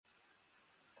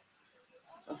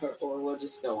or we'll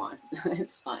just go on.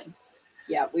 It's fine.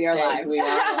 Yeah, we are live. We are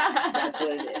live. That's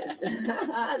what it is.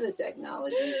 The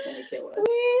technology is going to kill us.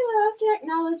 We love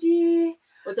technology.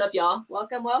 What's up, y'all?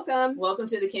 Welcome, welcome. Welcome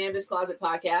to the Cannabis Closet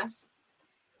Podcast.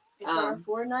 It's our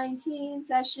 419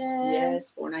 session.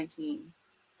 Yes, 419.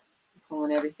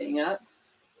 Pulling everything up.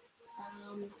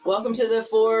 Welcome to the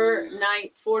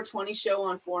 420 show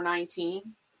on 419.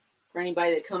 For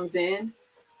anybody that comes in,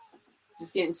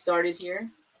 just getting started here.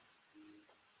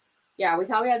 Yeah, we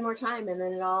thought we had more time, and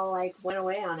then it all went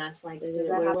away on us. Does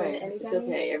that happen to anybody? It's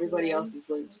okay. Everybody else is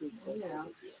late too.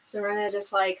 So we're gonna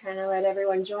just kind of let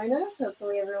everyone join us.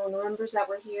 Hopefully, everyone remembers that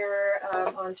we're here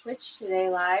on Twitch today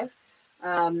live.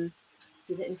 If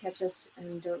you didn't catch us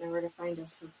and don't know where to find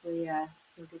us, hopefully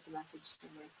you'll get the message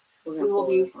somewhere. We will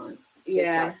be on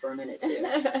TikTok for a minute too.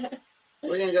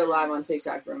 We're gonna go live on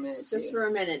TikTok for a minute too. Just for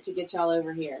a minute to get y'all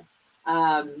over here.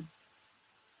 There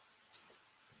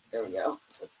we go.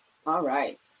 All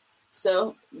right.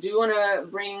 So, do you want to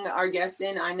bring our guest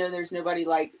in? I know there's nobody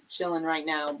chilling right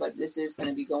now, but this is going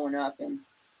to be going up, and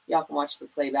y'all can watch the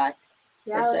playback,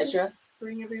 etc.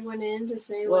 Bring everyone in to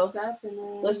say what's up, and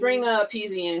then let's bring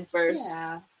Peezy in first.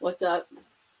 Yeah. What's up?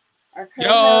 Our co-host.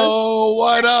 Yo,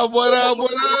 what up? What up?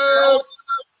 What up?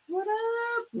 What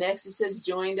up? Next, it says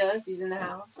joined us. He's in the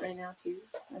house right now too.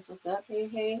 That's what's up. Hey,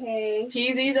 hey, hey.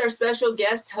 Peezy's our special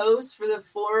guest host for the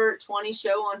 420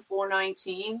 show on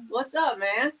 419. What's up,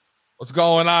 man? What's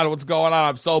going on? What's going on?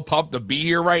 I'm so pumped to be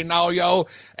here right now, yo,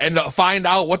 and to find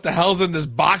out what the hell's in this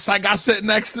box I got sitting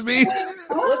next to me. What's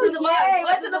in the box?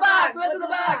 What's in the box? What's in the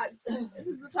box? This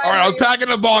is the time. All right, I was packing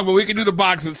the bong, but we can do the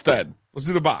box instead. Let's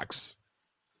do the box.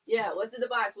 Yeah, what's in the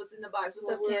box? What's in the box? What's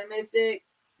up, CannaBelews?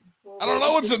 I don't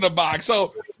know what's in the box.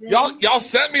 So y'all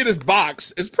sent me this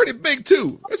box. It's pretty big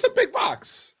too. It's a big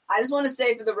box. I just want to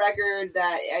say for the record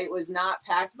that it was not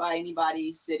packed by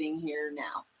anybody sitting here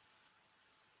now.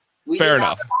 We Fair did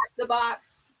enough. not pack the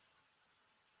box.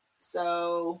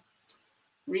 So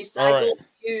recycle,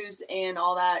 use, and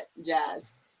all that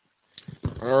jazz.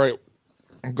 All right.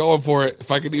 I'm going for it. If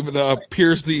I could even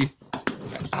pierce the...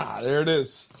 there it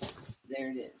is. There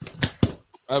it is.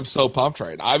 I'm so pumped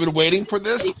right now. I've been waiting for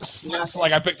this. It's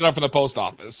like I picked it up from the post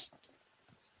office.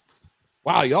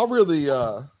 Wow, y'all really...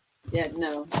 Yeah,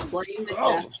 no. Blame the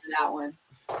for that one.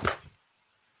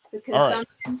 The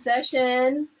consumption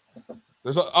session.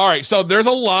 All right, so there's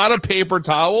a lot of paper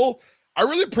towel. I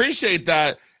really appreciate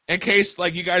that in case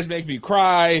you guys make me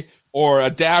cry or a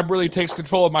dab really takes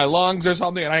control of my lungs or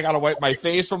something and I got to wipe my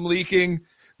face from leaking.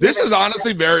 This is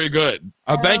honestly very good.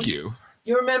 Thank you.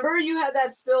 You remember you had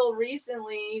that spill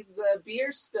recently, the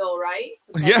beer spill, right?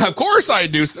 Yeah, of course I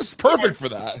do. This is perfect for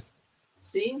that.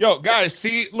 See? Yo, guys,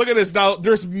 see, look at this now.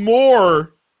 There's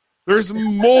more. There's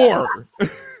more.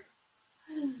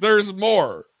 There's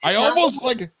more. I almost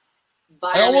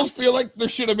feel like there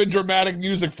should have been dramatic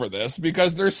music for this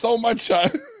because there's so much.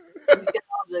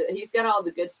 He's got all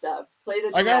the good stuff. Play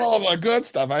this. I got all the good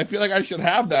stuff. I feel like I should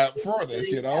have that for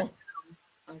this, you know?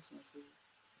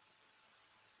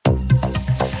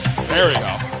 There we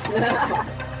go.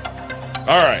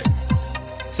 All right.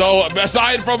 So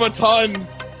aside from a ton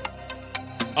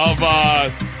of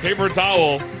paper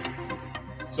towel,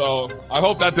 so I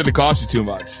hope that didn't cost you too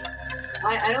much.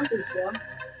 I don't think so.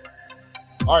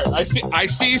 All right, I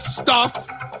see stuff.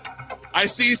 I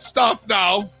see stuff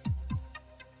now.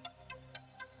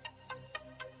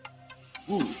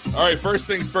 Ooh. All right, first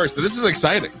things first. This is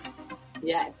exciting.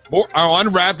 Yes. I'm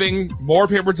unwrapping more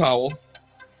paper towel.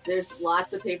 There's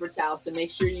lots of paper towels, so make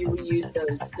sure you reuse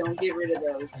those. Don't get rid of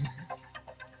those.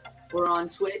 We're on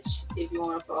Twitch. If you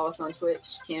want to follow us on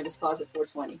Twitch, Cannabis Closet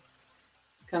 420.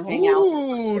 Come hang out.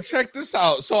 Ooh, check this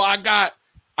out. So I got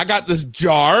this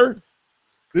jar.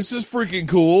 This is freaking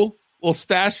cool. Little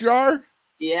stash jar.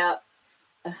 Yeah.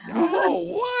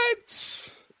 Oh,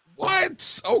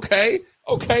 what?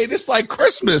 Okay. This is like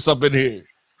Christmas up in here.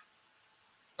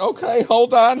 Okay,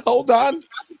 hold on.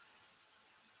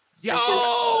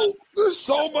 Yo, there's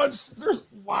so much.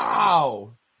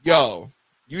 Wow. Yo,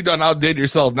 you done outdid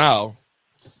yourself now.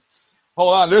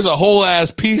 Hold on, there's a whole ass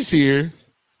piece here.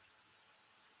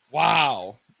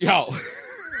 Wow. Yo.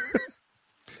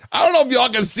 I don't know if y'all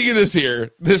can see this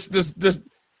here. This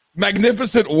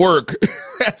magnificent work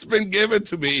that's been given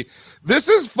to me. This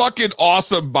is fucking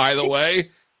awesome, by the way.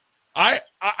 I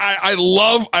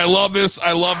love this.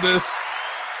 I love this.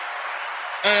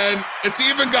 And it's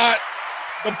even got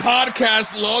the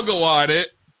podcast logo on it.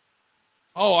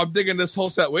 Oh, I'm digging this whole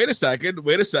set. Wait a second.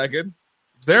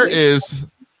 There is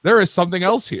something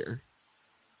else here.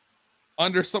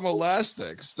 Under some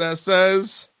elastics that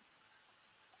says,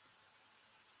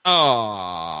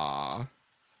 "Aww."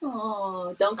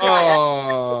 Oh, Don't cry.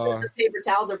 That's what paper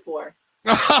towels are for.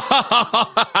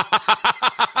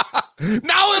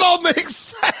 Now it all makes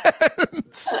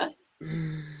sense.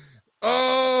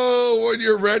 Oh, when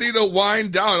you're ready to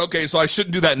wind down. Okay, so I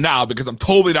shouldn't do that now because I'm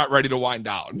totally not ready to wind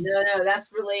down. No, that's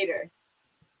for later.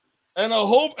 And I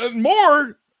hope and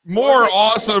more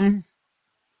awesome.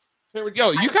 Here we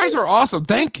go. You guys are awesome.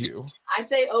 Thank you. I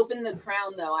say open the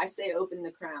crown, though. I say open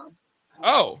the crown.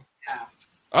 Oh. Yeah.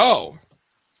 Oh.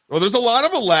 Well, there's a lot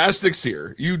of elastics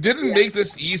here. You didn't make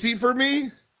this easy for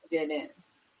me. Didn't.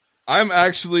 I'm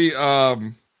actually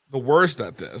the worst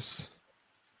at this.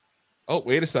 Oh,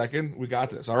 wait a second. We got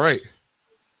this. All right.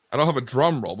 I don't have a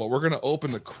drum roll, but we're going to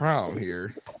open the crown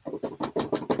here.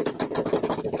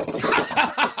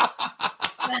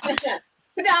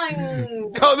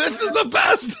 Yo, this is the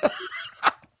best.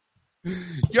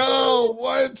 Yo,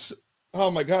 what?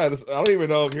 Oh, my God. I don't even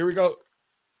know. Here we go.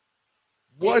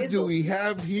 What do we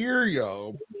have here,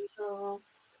 yo?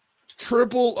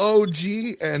 Triple OG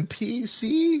and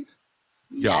PC?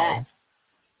 Yes.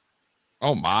 Yo.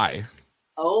 Oh, my.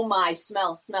 Oh my,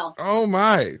 smell. Oh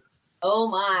my. Oh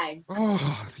my.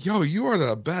 Oh, yo, you are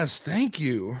the best. Thank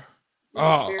you.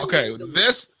 Oh, okay.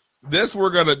 This we're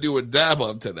gonna do a dab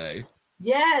of today.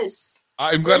 Yes.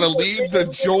 I'm gonna leave the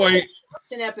joint.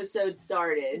 Consumption episode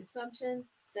started. Consumption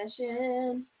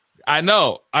session. I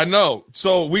know.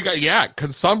 So we got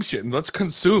consumption. Let's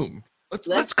consume.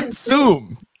 Let's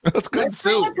consume. Let's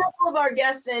consume. Let's bring a couple of our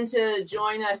guests in to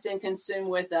join us and consume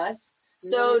with us.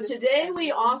 So today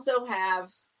we also have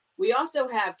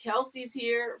Kelsey's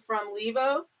here from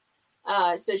Levo.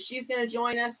 So she's going to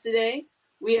join us today.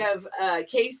 We have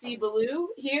Belew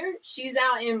here. She's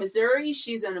out in Missouri.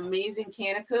 She's an amazing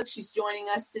canna cook. She's joining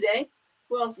us today.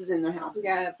 Who else is in their house? We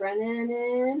got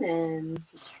Brennan and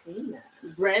Katrina.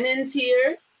 Brennan's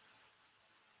here.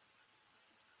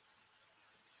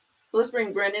 Let's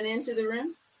bring Brennan into the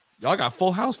room. Y'all got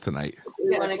full house tonight.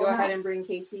 We want to go ahead and bring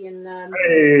Casey and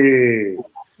hey.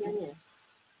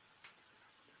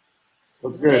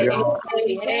 What's good, y'all?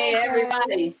 Hey,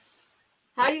 everybody.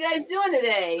 How you guys doing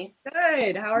today?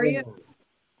 Good. How are you?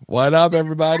 What up,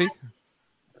 everybody?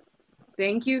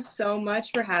 Thank you so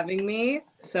much for having me.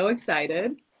 So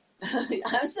excited.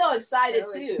 I'm so excited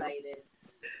too.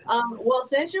 Well,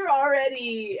 since you're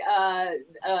already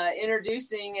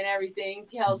introducing and everything,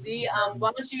 Kelsey, why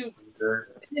don't you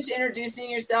finish introducing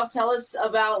yourself? Tell us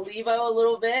about Levo a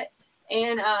little bit,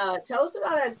 and tell us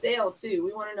about that sale too.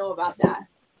 We want to know about that.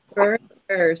 For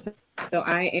sure. So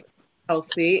I am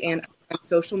Kelsey, and I'm on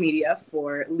social media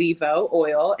for Levo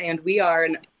Oil, and we are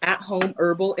an at-home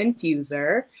herbal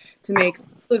infuser to make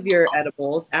all of your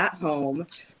edibles at home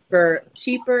for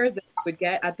cheaper than you would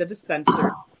get at the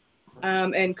dispenser.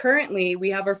 And currently we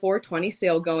have our 420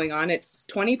 sale going on. It's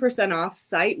 20% off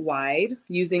site-wide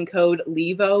using code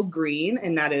Levo Green,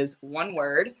 and that is one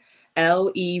word,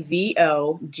 LEVOGREEN,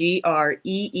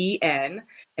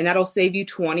 and that'll save you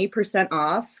 20%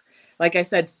 off. Like I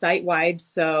said, site-wide,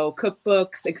 so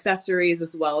cookbooks, accessories,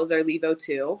 as well as our Levo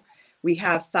 2. We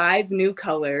have 5 new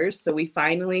colors, so we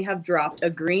finally have dropped a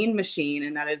green machine,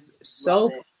 and that is so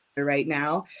popular right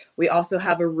now. We also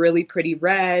have a really pretty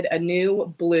red, a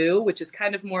new blue, which is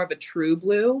kind of more of a true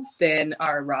blue than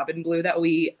our Robin blue that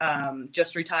we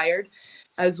just retired,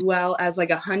 as well as like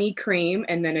a honey cream,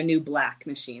 and then a new black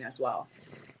machine as well.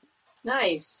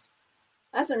 Nice.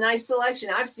 That's a nice selection.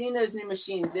 I've seen those new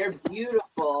machines. They're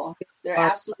beautiful. They're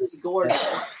absolutely gorgeous.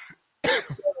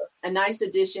 So a nice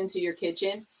addition to your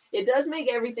kitchen. It does make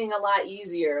everything a lot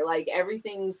easier. Like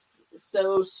everything's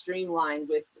so streamlined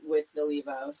with the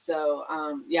Levo. So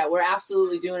yeah, we're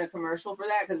absolutely doing a commercial for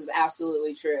that because it's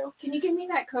absolutely true. Can you give me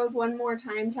that code one more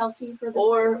time, Kelsey? For this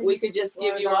or we could just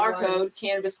give you our code.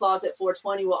 Cannabis Closet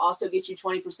 420 will also get you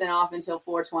 20% off until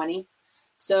 420.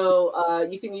 So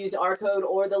you can use our code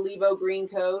or the Levo Green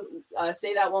code.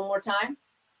 Say that one more time.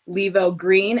 Levo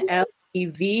Green,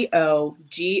 LEVOGREEN,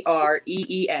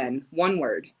 one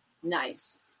word.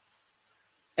 Nice.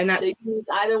 And that's so you can use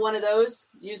either one of those.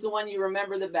 Use the one you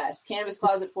remember the best. Cannabis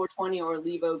Closet 420 or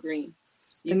Levo Green.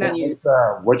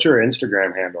 What's your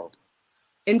Instagram handle?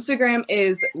 Instagram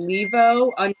is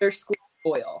Levo_oil.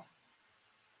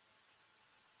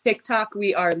 TikTok,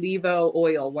 we are Levo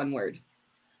Oil, one word.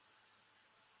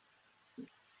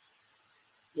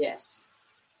 Yes.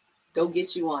 Go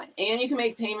get you one. And you can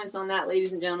make payments on that,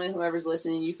 ladies and gentlemen, whoever's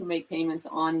listening. You can make payments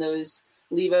on those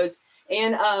Levos.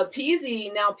 And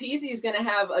Peezy, now Peezy is going to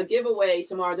have a giveaway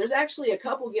tomorrow. There's actually a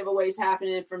couple giveaways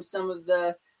happening from some of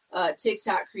the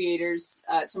TikTok creators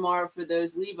tomorrow for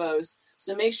those Levos.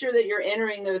 So make sure that you're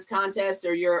entering those contests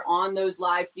or you're on those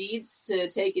live feeds to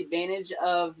take advantage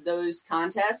of those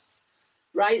contests.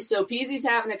 right? So Peezy's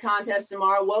having a contest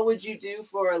tomorrow. What would you do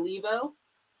for a Levo?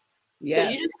 Yeah. So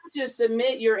you just have to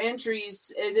submit your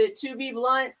entries. Is it to be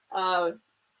blunt at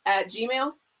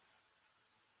Gmail?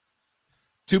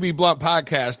 To be blunt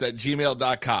podcast at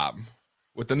gmail.com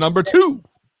with the number 2.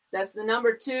 That's the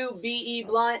number 2, BE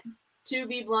blunt, to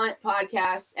be blunt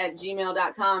podcast at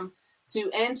gmail.com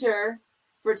to enter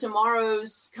for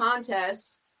tomorrow's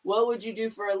contest. What would you do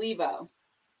for a Levo?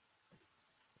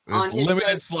 There's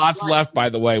limited slots left, by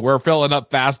the way. We're filling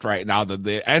up fast right now.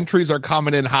 The entries are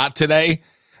coming in hot today.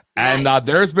 Nice. And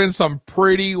there's been some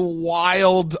pretty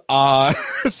wild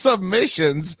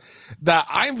submissions that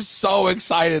I'm so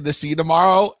excited to see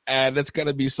tomorrow. And it's going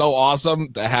to be so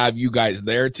awesome to have you guys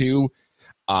there, too.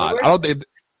 I don't think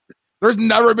there's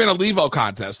never been a Levo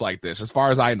contest like this, as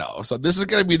far as I know. So this is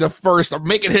going to be the first. I'm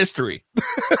making history.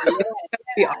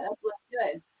 Yeah, that's what's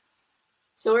good.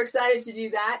 So we're excited to do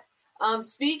that.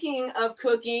 Speaking of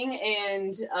cooking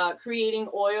and creating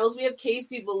oils, we have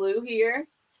Belew here.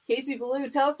 Belew,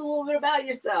 tell us a little bit about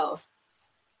yourself.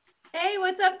 Hey,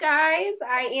 what's up, guys?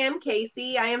 I am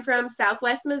Casey. I am from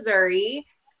Southwest Missouri.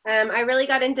 I really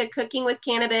got into cooking with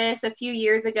cannabis a few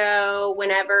years ago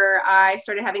whenever I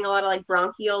started having a lot of like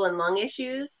bronchial and lung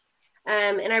issues.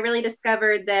 And I really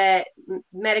discovered that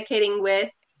medicating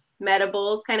with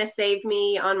Medibles kind of saved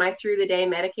me on my through the day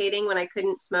medicating when I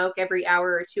couldn't smoke every hour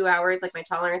or 2 hours, like my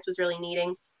tolerance was really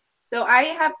needing. So I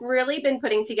have really been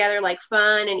putting together like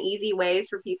fun and easy ways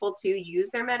for people to use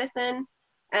their medicine.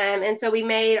 And so we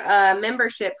made a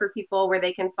membership for people where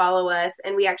they can follow us,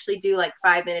 and we actually do like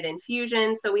 5-minute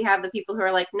infusions. So we have the people who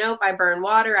are like, nope, I burn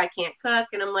water, I can't cook.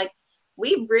 And I'm like,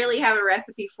 we really have a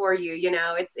recipe for you. You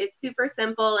know, it's super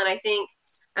simple. And I think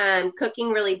cooking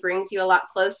really brings you a lot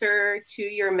closer to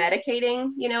your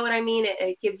medicating. You know what I mean?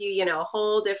 It gives you, you know, a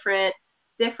whole different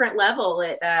level.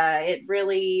 It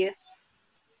really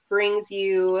brings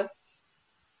you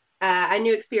a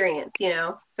new experience, you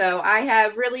know. So I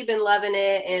have really been loving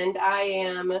it, and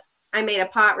I made a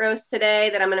pot roast today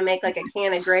that I'm going to make like a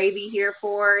can of gravy here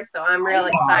for. So I'm real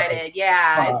excited.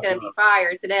 Yeah, it's going to be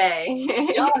fire today.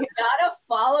 Y'all gotta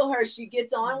follow her. She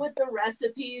gets on with the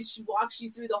recipes. She walks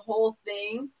you through the whole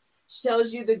thing. She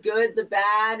tells you the good, the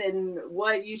bad, and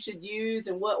what you should use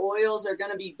and what oils are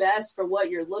going to be best for what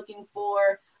you're looking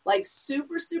for. Like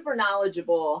super, super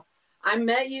knowledgeable. I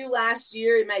met you last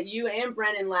year. I met you and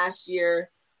Brennan last year.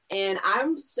 And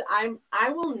I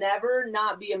will never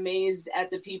not be amazed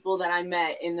at the people that I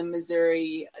met in the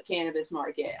Missouri cannabis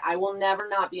market. I will never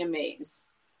not be amazed.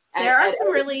 There are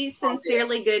some really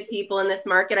sincerely good people in this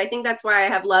market. I think that's why I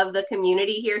have loved the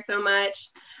community here so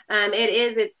much.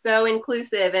 It's so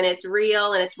inclusive, and it's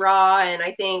real, and it's raw. And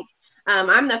I think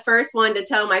I'm the first one to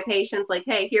tell my patients, like,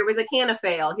 hey, here was a canna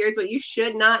fail. Here's what you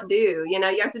should not do. You know,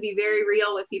 you have to be very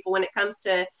real with people when it comes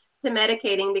to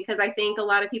medicating, because I think a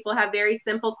lot of people have very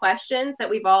simple questions that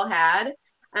we've all had,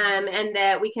 and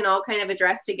that we can all kind of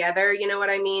address together. You know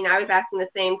what I mean? I was asking the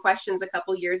same questions a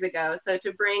couple years ago. So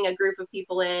to bring a group of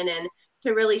people in and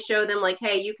to really show them like,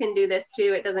 hey, you can do this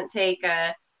too. It doesn't take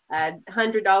a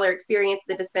 $100 experience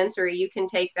at the dispensary. You can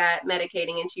take that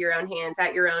medicating into your own hands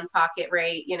at your own pocket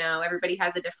rate. You know, everybody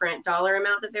has a different dollar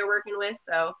amount that they're working with.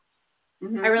 So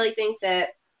I really think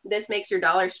that this makes your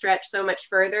dollar stretch so much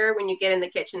further when you get in the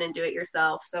kitchen and do it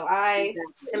yourself. So I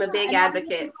am a big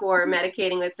advocate for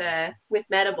medicating with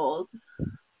Medibles.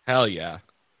 Hell yeah.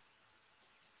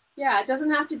 Yeah, it doesn't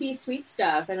have to be sweet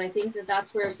stuff. And I think that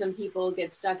that's where some people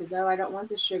get stuck is, oh, I don't want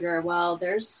the sugar. Well,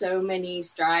 there's so many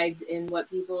strides in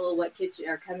what kitchen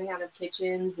are coming out of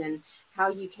kitchens and how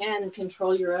you can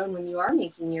control your own when you are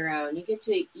making your own. You get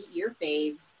to eat your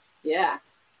faves. Yeah,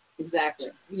 exactly.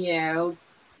 You know,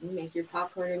 you make your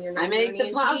popcorn and your I make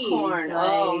the popcorn. Cheese,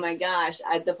 oh my gosh.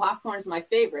 The popcorn's my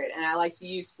favorite. And I like to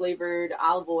use flavored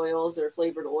olive oils or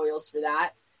flavored oils for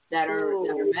that are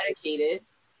medicated.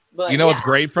 But you know what's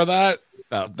great for that?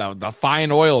 The fine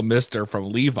oil mister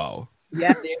from Levo.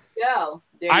 Yeah. There you go.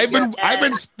 I've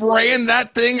been spraying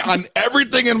that thing on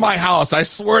everything in my house. I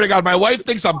swear to God, my wife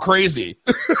thinks I'm crazy.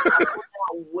 I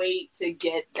cannot wait to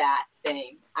get that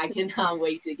thing. I cannot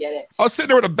wait to get it. I was sitting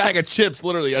there with a bag of chips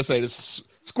literally yesterday, just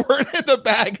squirt in the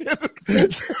bag.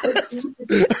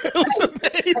 It was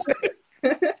amazing.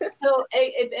 So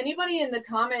if anybody in the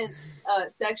comments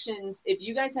sections, if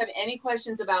you guys have any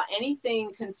questions about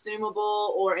anything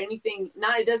consumable or anything,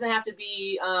 it doesn't have to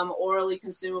be orally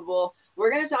consumable.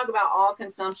 We're going to talk about all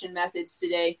consumption methods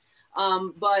today.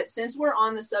 But since we're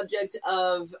on the subject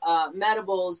of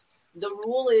Medibles, the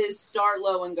rule is start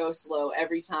low and go slow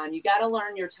every time. You got to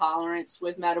learn your tolerance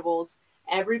with Medibles.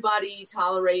 Everybody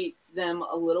tolerates them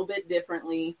a little bit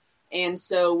differently. And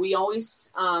so we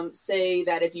always say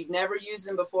that if you've never used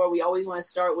them before, we always want to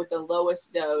start with the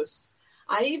lowest dose.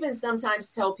 I even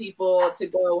sometimes tell people to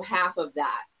go half of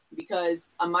that,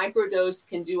 because a microdose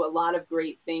can do a lot of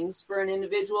great things for an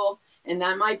individual, and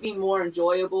that might be more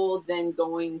enjoyable than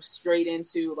going straight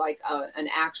into like an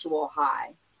actual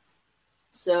high.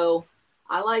 So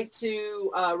I like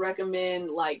to recommend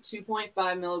like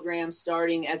 2.5 milligrams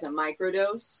starting as a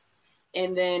microdose.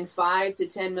 And then 5 to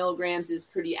 10 milligrams is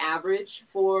pretty average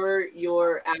for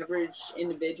your average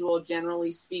individual,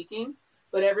 generally speaking,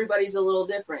 but everybody's a little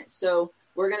different. So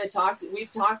we've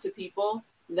talked to people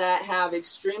that have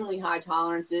extremely high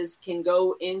tolerances, can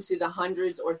go into the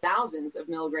hundreds or thousands of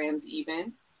milligrams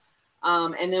even.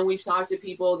 And then we've talked to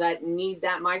people that need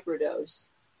that microdose.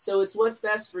 So it's what's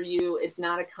best for you. It's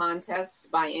not a contest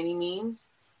by any means.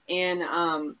 And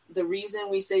the reason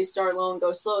we say start low and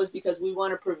go slow is because we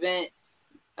want to prevent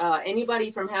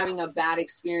anybody from having a bad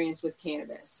experience with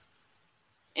cannabis.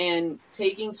 And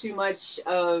taking too much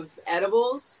of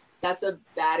edibles, that's a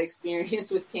bad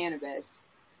experience with cannabis.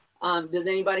 Does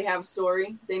anybody have a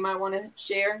story they might want to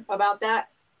share about that?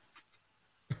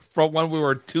 From when we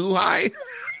were too high?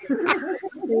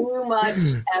 Too much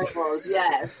edibles,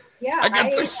 yes. Yeah, I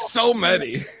got so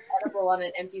many. Edible on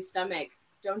an empty stomach.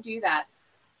 Don't do that.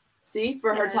 See,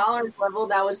 for her tolerance level,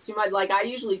 that was too much. Like, I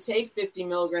usually take 50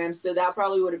 milligrams, so that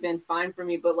probably would have been fine for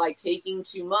me. But like taking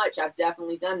too much, I've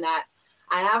definitely done that.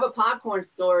 I have a popcorn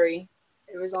story.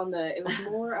 It was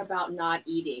more about not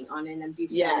eating on an empty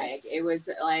stomach. Yes. It was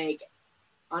like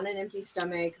on an empty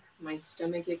stomach, my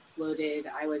stomach exploded.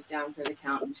 I was down for the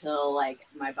count until like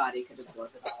my body could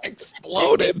absorb it all.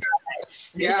 Exploded.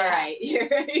 You're all right. You're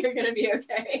going to be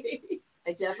okay.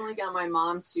 I definitely got my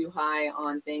mom too high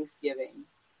on Thanksgiving.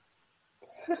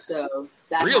 So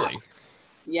that Really? happened.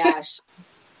 Yeah, she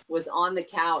was on the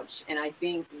couch, and I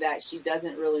think that she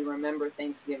doesn't really remember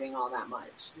Thanksgiving all that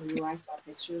much. I saw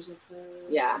pictures of her.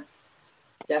 Yeah,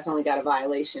 definitely got a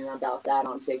violation about that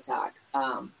on TikTok.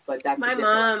 But that's my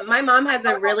mom. My mom has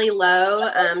a really low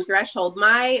threshold.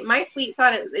 My sweet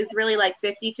spot is really like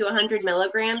 50 to 100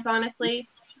 milligrams, honestly.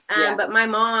 But my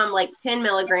mom, like 10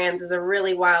 milligrams is a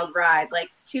really wild ride. Like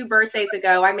 2 birthdays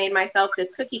ago, I made myself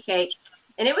this cookie cake.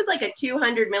 And it was like a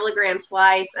 200 milligram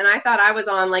slice. And I thought I was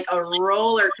on like a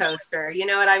roller coaster. You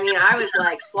know what I mean? I was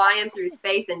like flying through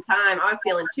space and time. I was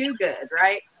feeling too good,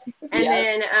 right? And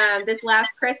then this last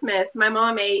Christmas, my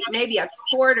mom ate maybe a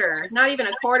quarter, not even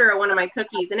a quarter of one of my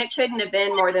cookies. And it couldn't have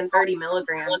been more than 30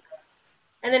 milligrams.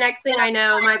 And the next thing I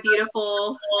know, my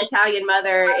beautiful Italian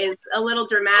mother is a little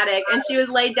dramatic. And she was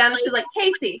laid down and she was like,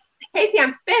 Casey,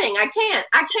 I'm spinning. I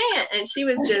can't. And she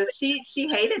was just, she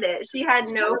hated it. She had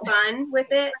no fun with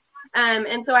it.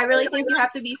 And so I really think you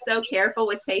have to be so careful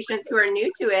with patients who are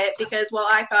new to it, because while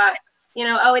I thought,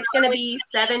 it's going to be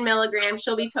 7 milligrams,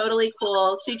 she'll be totally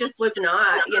cool. She just was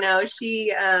not,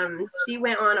 she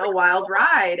went on a wild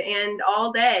ride, and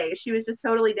all day she was just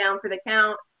totally down for the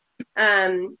count.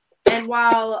 And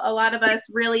while a lot of us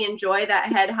really enjoy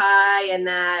that head high and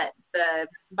that the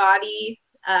body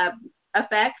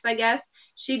effects, I guess,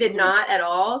 she did not at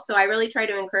all. So I really try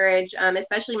to encourage,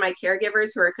 especially my caregivers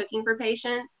who are cooking for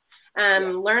patients,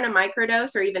 learn a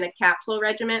microdose or even a capsule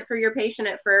regimen for your patient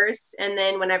at first. And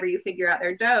then whenever you figure out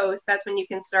their dose, that's when you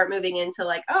can start moving into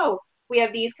like, oh, we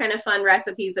have these kind of fun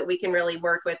recipes that we can really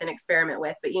work with and experiment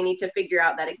with. But you need to figure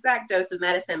out that exact dose of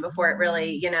medicine before it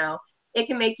really, it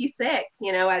can make you sick,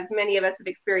 as many of us have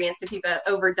experienced if you've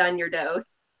overdone your dose.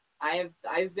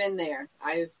 I've been there.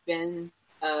 I've been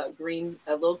a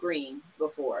little green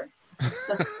before.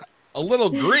 A little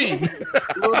green?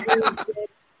 A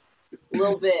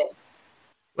little bit.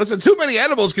 Listen, too many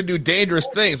edibles can do dangerous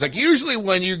things. Like usually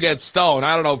when you get stoned,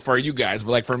 I don't know for you guys,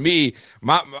 but like for me,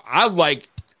 I'm like,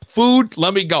 food,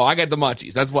 let me go. I get the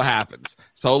munchies. That's what happens.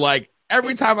 So like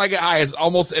every time I get high, it's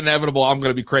almost inevitable I'm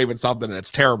going to be craving something, and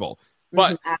it's terrible.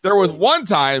 But there was one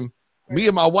time, me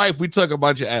and my wife, we took a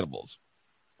bunch of edibles.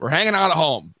 We're hanging out at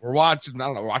home. We're watching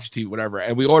TV, whatever,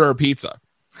 and we order a pizza.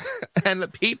 And the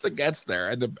pizza gets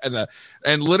there,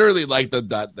 and literally like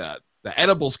the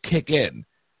edibles kick in,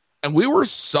 and we were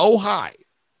so high.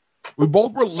 We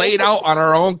both were laid out on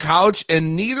our own couch,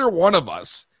 and neither one of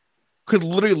us could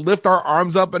literally lift our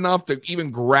arms up enough to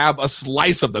even grab a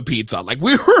slice of the pizza. Like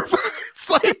we were, it's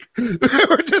like we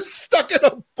were just stuck in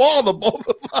a ball, the both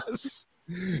of us.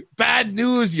 Bad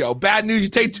news, yo. Bad news. You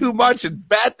take too much and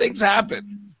bad things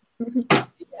happen. Yeah,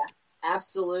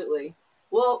 absolutely.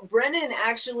 Well, Brennan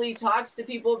actually talks to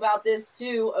people about this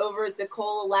too over at the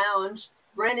Cola Lounge.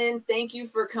 Brennan, thank you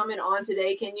for coming on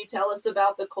today. Can you tell us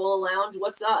about the Cola Lounge?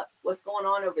 What's up? What's going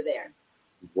on over there?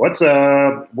 What's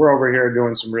up? We're over here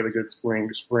doing some really good spring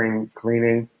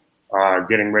cleaning,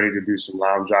 getting ready to do some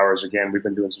lounge hours again. We've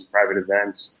been doing some private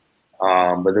events,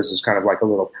 but this is kind of like a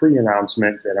little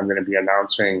pre-announcement that I'm going to be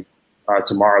announcing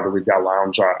tomorrow that we've got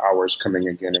lounge hours coming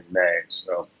again in May.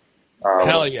 So,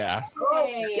 Hell yeah!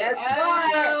 Hey, guess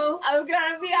what? I'm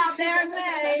gonna be out there in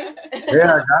May.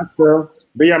 Yeah, I got so.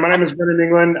 But yeah, my name is Brennan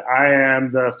England. I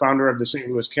am the founder of the St.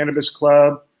 Louis Cannabis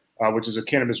Club, which is a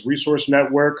cannabis resource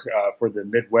network for the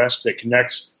Midwest that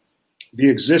connects the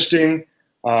existing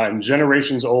and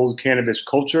generations-old cannabis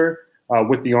culture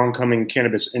with the oncoming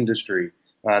cannabis industry.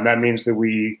 That means that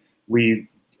we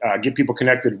get people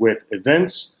connected with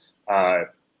events,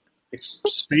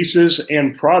 spaces,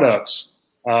 and products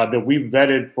that we've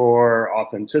vetted for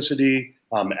authenticity,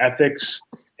 ethics,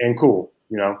 and cool.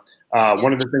 You know,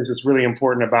 one of the things that's really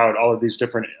important about all of these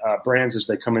different brands as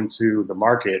they come into the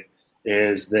market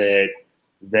is that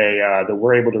that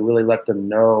we're able to really let them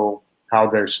know how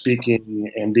they're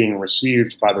speaking and being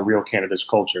received by the real cannabis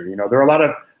culture. You know, there are a lot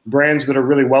of brands that are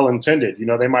really well intended. You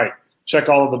know, they might check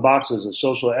all of the boxes of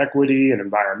social equity and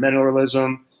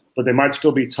environmentalism, but they might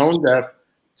still be tone deaf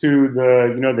to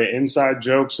the inside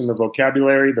jokes and the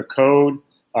vocabulary, the code,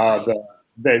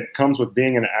 that comes with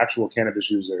being an actual cannabis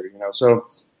user. You know, so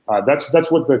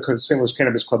that's what the St. Louis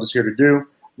Cannabis Club is here to do.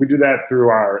 We do that through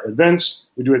our events.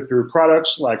 We do it through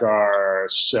products like our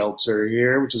seltzer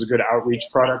here, which is a good outreach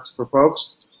product for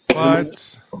folks.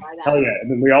 What? Hell yeah.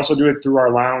 And then we also do it through our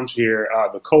lounge here,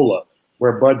 the Cola,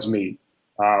 where buds meet,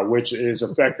 which is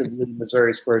effectively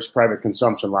Missouri's first private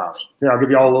consumption lounge. Here, I'll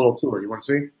give you all a little tour. You want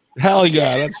to see? Hell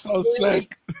yeah! That's so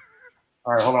sick.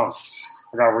 All right, hold on.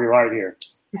 I got to relight here.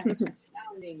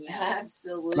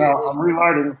 Absolutely. Now, I'm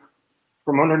relighting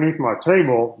from underneath my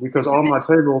table because all my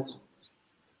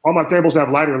tables have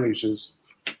lighter leashes.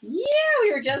 Yeah,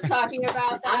 we were just talking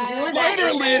about that. I'm doing that.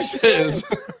 Lighter leashes.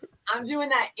 I'm doing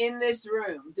that in this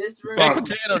room. This room. Big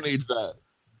Potato needs that.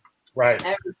 Right.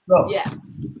 So, yes.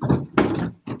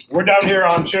 We're down here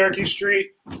on Cherokee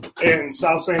Street in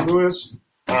South St. Louis.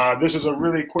 This is a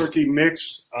really quirky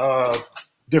mix of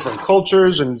different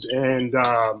cultures and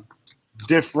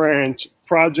different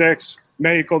projects.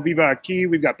 Mexico Viva Aquí.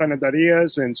 We've got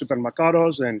panaderias and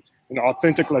supermercados and an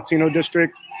authentic Latino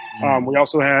district. We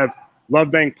also have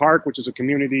Love Bank Park, which is a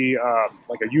community,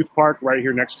 like a youth park right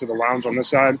here next to the lounge on this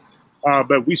side.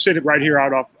 But we sit right here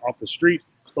out off the street,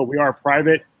 but we are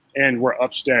private and we're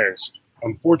upstairs.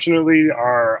 Unfortunately,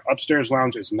 our upstairs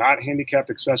lounge is not handicap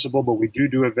accessible, but we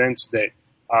do events that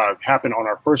happen on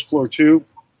our first floor too,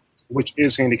 which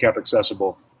is handicap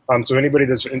accessible. So anybody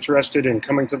that's interested in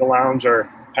coming to the lounge or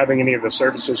having any of the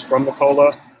services from the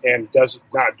Cola and does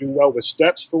not do well with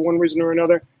steps for one reason or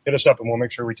another, hit us up and we'll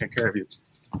make sure we take care of you.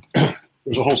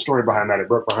 There's a whole story behind that. It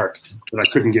broke my heart that I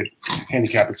couldn't get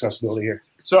handicap accessibility here.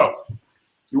 So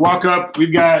you walk up, we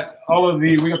got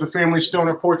the family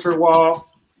stoner portrait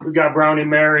wall. We got Brownie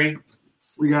Mary.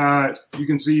 You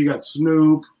can see you got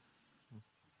Snoop,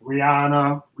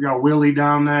 Rihanna. We got Willie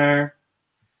down there,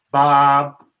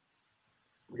 Bob.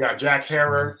 We got Jack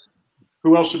Harrer.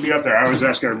 Who else should be up there? I always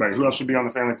ask everybody, who else should be on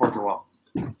the family portrait wall?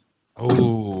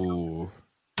 Oh.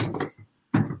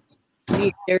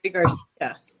 Me, Jerry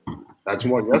Garcia. That's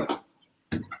one, yep.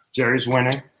 Jerry's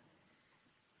winning.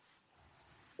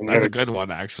 That's a good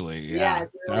one, actually. Yeah,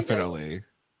 it's really definitely.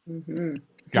 Mm-hmm.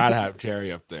 Gotta have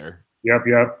Jerry up there.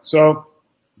 Yep. So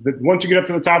once you get up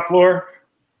to the top floor,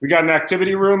 we got an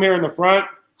activity room here in the front.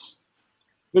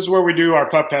 This is where we do our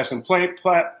pup test and paint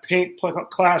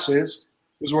classes.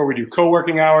 This is where we do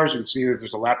co-working hours. You can see that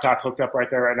there's a laptop hooked up right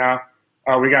there right now.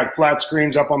 We got flat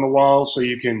screens up on the walls so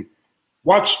you can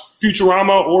watch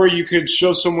Futurama, or you could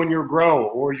show someone your grow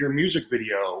or your music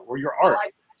video or your art. I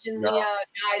like watching the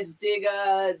guys dig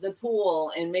the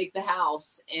pool and make the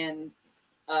house, and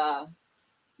that's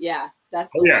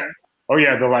the one. Oh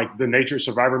yeah, the Nature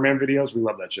Survivor Man videos. We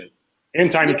love that shit.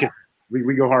 And Tiny Kitchen.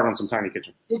 We go hard on some Tiny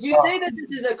Kitchen. Did you say that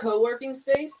this is a co-working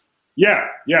space? Yeah.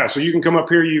 So you can come up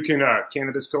here. You can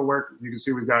cannabis co-work. You can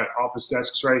see we've got office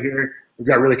desks right here. We've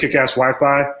got really kick-ass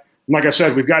Wi-Fi. And like I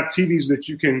said, we've got TVs that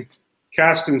you can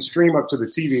cast and stream up to the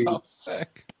TV. So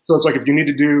sick. So it's like if you need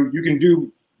to do, you can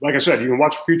do, like I said, you can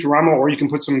watch Futurama, or you can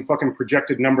put some fucking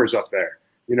projected numbers up there,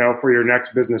 for your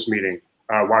next business meeting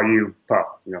while you puff,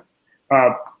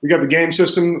 We got the game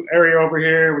system area over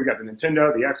here. We got the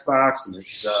Nintendo, the Xbox, and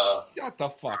Shut the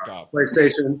fuck up.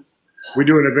 PlayStation. We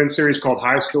do an event series called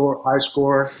High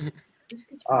Score.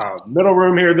 Middle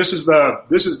room here. This is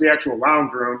the actual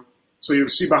lounge room. So you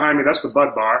see behind me, that's the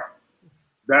Bud Bar.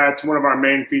 That's one of our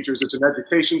main features. It's an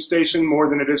education station more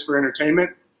than it is for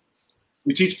entertainment.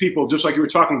 We teach people, just like you were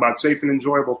talking about, safe and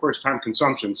enjoyable first-time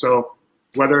consumption. So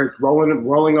whether it's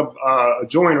rolling a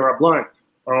joint or a blunt,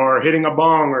 or hitting a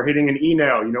bong or hitting an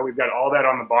e-nail. You know, we've got all that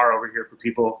on the bar over here for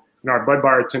people and our bud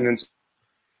bar attendants.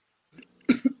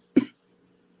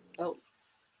 Oh,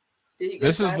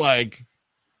 this is like,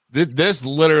 this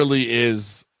literally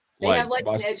is. They have like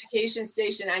an education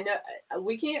station. I know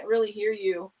we can't really hear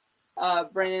you,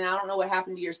 Brennan. I don't know what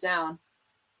happened to your sound.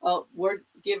 Oh,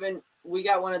 we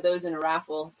got one of those in a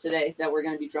raffle today that we're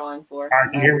going to be drawing for. All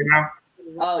right, can you hear me now?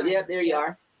 Oh, yeah, there you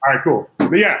are. All right, cool.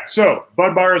 But yeah, so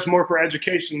Bud Bar is more for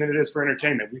education than it is for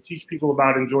entertainment. We teach people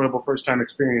about enjoyable first-time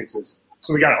experiences.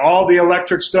 So we got all the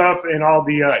electric stuff and all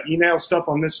the e-nail stuff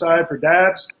on this side for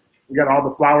dabs. We got all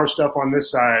the flower stuff on this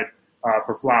side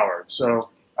for flower.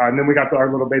 So and then we got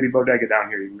our little baby bodega down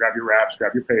here. You can grab your wraps,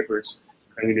 grab your papers,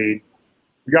 and you need.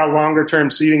 We got longer-term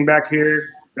seating back here.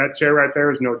 That chair right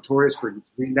there is notorious for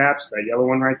green naps. That yellow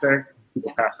one right there,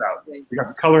 people pass out. We got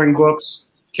the coloring books,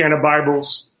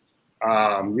 CannaBelews.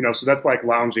 So that's like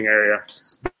lounging area.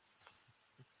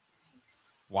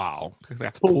 Wow,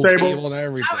 that's pool table and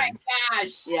everything. Oh my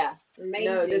gosh! Yeah, amazing.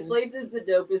 No, this place is the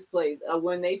dopest place.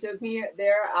 When they took me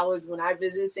there, when I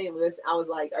visited St. Louis, I was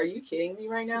like, "Are you kidding me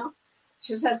right now?"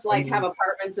 She just has to like have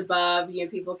apartments above.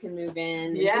 People can move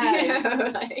in. Yes,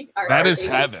 that is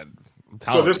heaven.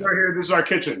 So this right here, this is our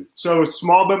kitchen. So it's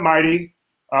small but mighty.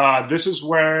 This is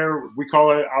where we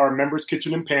call it our members'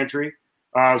 kitchen and pantry.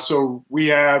 So we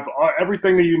have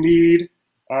everything that you need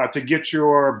to get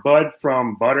your bud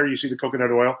from butter. You see the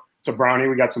coconut oil to brownie.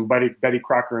 We got some Betty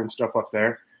Crocker and stuff up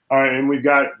there. And we've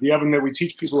got the oven that we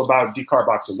teach people about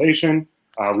decarboxylation.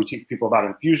 We teach people about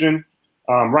infusion.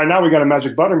 Right now we got a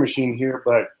magic butter machine here,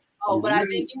 but I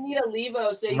think you need a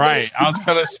Levo. So right, I was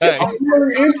gonna say. I'm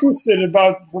really interested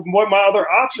about what my other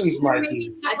options might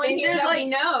be. I think there's like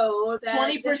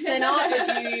 20% off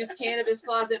if you use Cannabis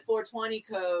Closet 420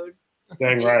 code.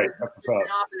 Dang right, that's what's up.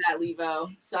 Off of that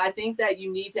Levo. So I think that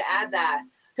you need to add that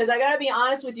because I gotta be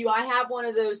honest with you. I have one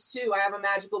of those too. I have a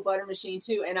magical butter machine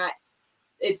too, and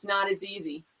it's not as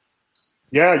easy.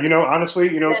 Yeah, honestly,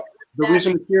 the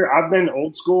reason it's here, I've been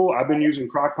old school. I've been using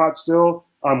crock pot still.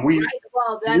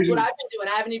 Well, that's what I've been doing.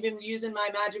 I haven't even been using my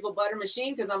magical butter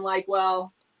machine because I'm like,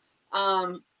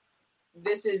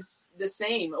 this is the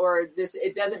same, or this.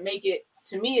 It doesn't make it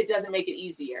to me. It doesn't make it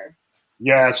easier.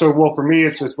 Yeah. So, for me,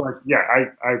 it's just like,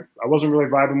 I wasn't really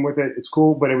vibing with it. It's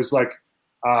cool, but it was like,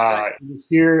 it was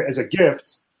here as a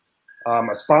gift,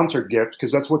 a sponsored gift,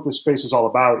 because that's what this space is all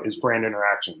about, is brand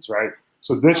interactions, right?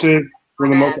 So this is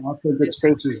one of the most authentic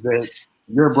spaces that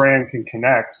your brand can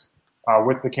connect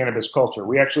with the cannabis culture.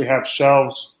 We actually have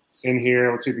shelves in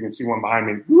here. Let's see if you can see one behind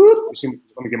me. Let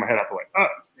me get my head out the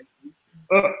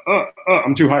way.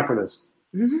 I'm too high for this.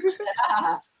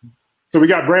 So we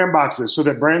got brand boxes so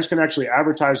that brands can actually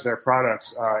advertise their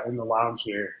products in the lounge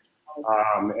here.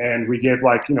 And we give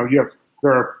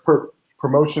there are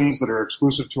promotions that are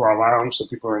exclusive to our lounge, so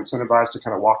people are incentivized to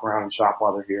kind of walk around and shop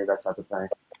while they're here, that type of thing.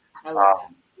 I love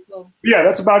that. Yeah,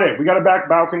 that's about it. We got a back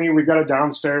balcony. We've got a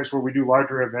downstairs where we do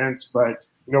larger events. But,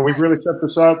 we've really set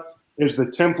this up as the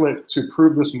template to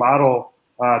prove this model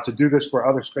to do this for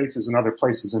other spaces and other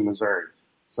places in Missouri.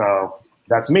 So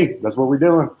that's me. That's what we're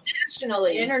doing.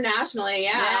 Internationally,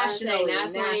 yeah. Nationally. Yeah,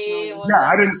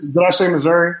 did I say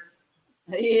Missouri?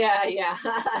 Yeah.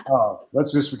 Oh,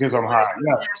 that's just because I'm high.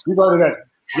 Yeah, we go to that.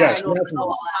 Yes. We're looking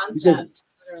at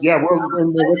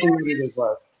it as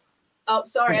Oh,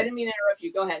 sorry, I didn't mean to interrupt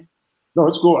you. Go ahead. No,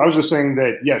 it's cool. I was just saying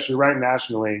that, yes, you're right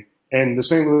nationally. And the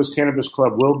St. Louis Cannabis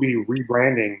Club will be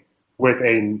rebranding with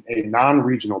a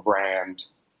non-regional brand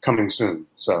coming soon.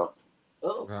 So.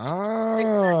 Oh.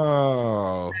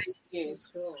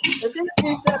 Cool. Listen,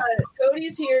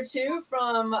 Cody's here, too,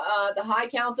 from the High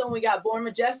Council. And we got Bjorn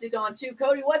Majestik on, too.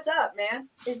 Cody, what's up, man?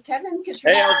 Is Kevin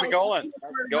Katrina? Hey, how's it going?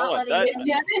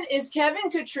 Is Kevin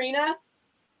Katrina?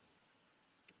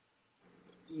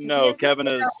 No, Kevin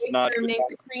is not. Her name's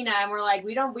Katrina, and we're like,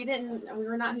 we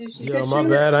were not who she. Yeah, my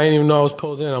bad. I didn't even know I was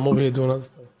pulled in. I'm over here doing other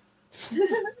stuff.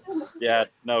 Yeah,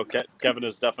 no, Kevin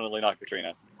is definitely not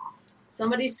Katrina.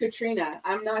 Somebody's Katrina.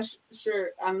 I'm not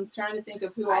sure. I'm trying to think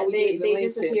of who all they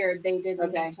disappeared. They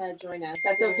didn't join us.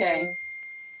 That's okay.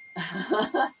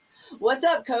 What's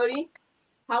up, Cody?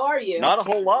 How are you? Not a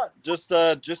whole lot. Just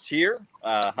here,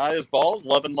 high as balls,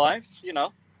 loving life.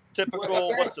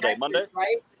 Typical. What's today? Texas, Monday,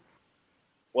 right?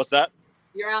 What's that?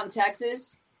 You're out in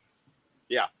Texas?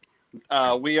 Yeah.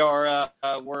 We are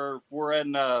we're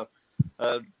in the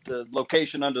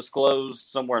location undisclosed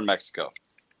somewhere in Mexico.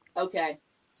 Okay.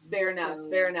 Fair enough.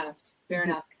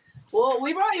 Well,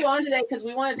 we brought you on today because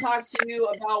we want to talk to you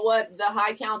about what the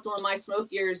High Council and My Smoke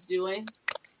Gear is doing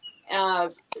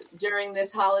during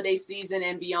this holiday season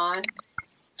and beyond.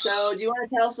 So do you want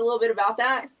to tell us a little bit about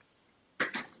that?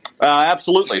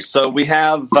 Absolutely. So we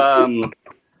have, of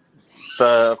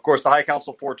course, the High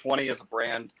Council 420 is a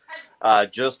brand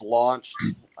just launched,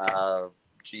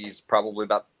 probably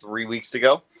about 3 weeks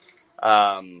ago.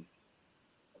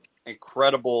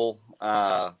 Incredible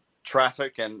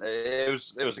traffic, and it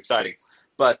was exciting.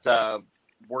 But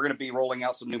we're going to be rolling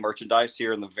out some new merchandise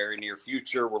here in the very near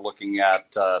future. We're looking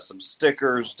at some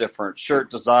stickers, different shirt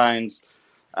designs,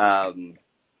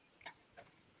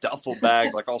 duffel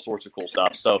bags, like all sorts of cool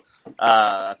stuff. So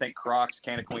I think Crocs,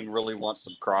 Canna Queen really wants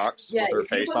some Crocs with her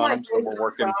face on them. So we're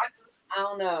working. Crocs, I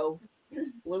don't know.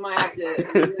 We might have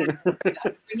to.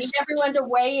 We need everyone to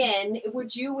weigh in.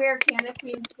 Would you wear Canna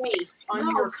Queen's face on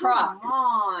your Crocs? Come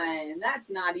on, that's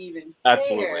not even fair.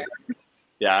 Absolutely.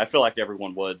 Yeah, I feel like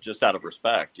everyone would, just out of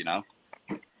respect, you know.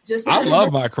 I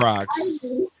love my Crocs.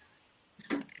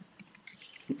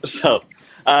 So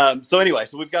anyway,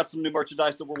 so we've got some new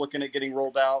merchandise that we're looking at getting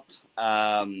rolled out.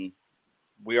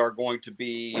 We are going to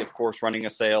be, of course, running a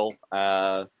sale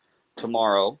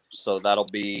tomorrow, so that'll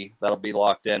be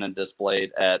locked in and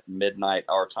displayed at midnight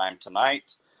our time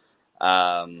tonight.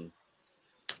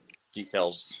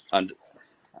 Details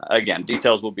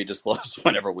will be disclosed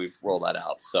whenever we roll that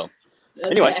out. So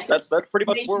anyway, that's pretty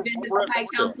much where we're at.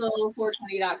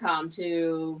 HighCouncil420.com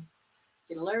to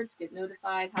get alerts, get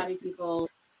notified. How do people?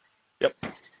 Yep.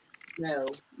 No.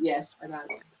 Yes, about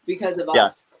it. Because of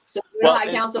us. So go to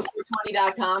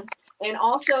highcouncil420.com. And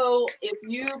also, if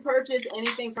you purchase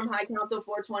anything from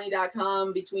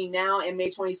highcouncil420.com between now and May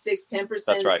 26th, 10% of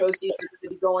the proceeds are going to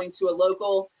be going to a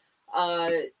local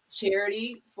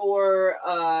charity for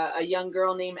a young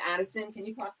girl named Addison. Can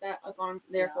you pop that up on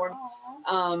there for me?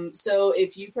 So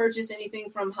if you purchase anything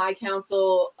from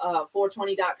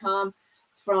highcouncil420.com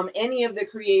from any of the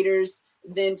creators,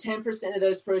 then 10% of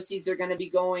those proceeds are going to be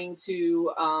going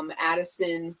to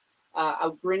Addison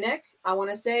Grinek, I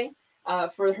want to say,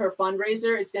 for her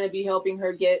fundraiser. It's going to be helping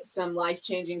her get some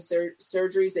life-changing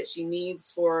surgeries that she needs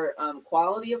for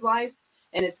quality of life.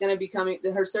 And it's going to be coming,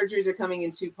 her surgeries are coming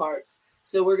in 2 parts.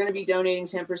 So we're going to be donating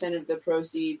 10% of the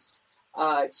proceeds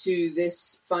to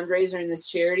this fundraiser and this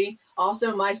charity.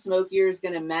 Also, My Smoke Year is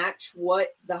going to match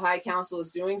what the High Council is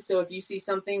doing. So if you see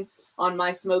something on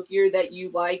My Smoke Year that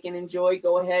you like and enjoy,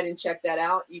 go ahead and check that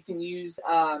out. You can use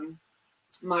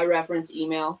my reference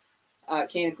email,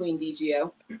 Canna Queen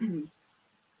DGO. We're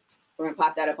going to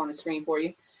pop that up on the screen for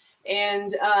you.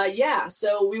 And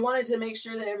so we wanted to make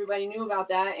sure that everybody knew about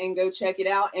that and go check it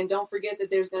out. And don't forget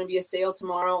that there's going to be a sale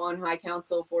tomorrow on High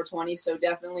Council 420. So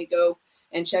definitely go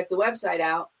and check the website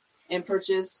out and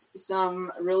purchase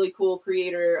some really cool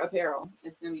creator apparel.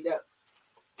 It's going to be dope.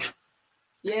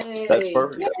 Yay. That's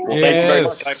perfect. Well, thank you very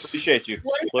much. I appreciate you.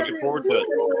 Looking forward to it.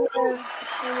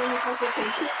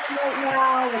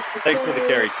 Thanks for the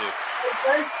carry, too.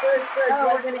 First,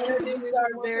 we're going to introduce our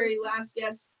very last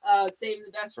guest, saving the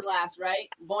best for last, right?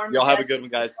 Bjorn Majestik. Y'all have a good one,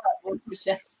 guys. Bjorn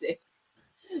Majestik.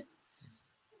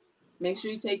 Make sure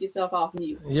you take yourself off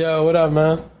mute. Yo, what up,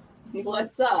 man?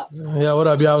 What's up? Yeah, what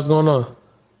up, y'all? What's going on?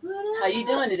 How you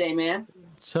doing today, man?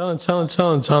 Chilling. Trying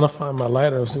to find my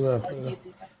lighter. See what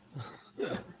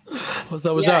What's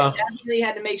up with y'all? Definitely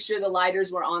had to make sure the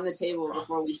lighters were on the table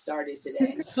before we started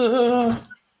today. It's a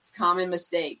common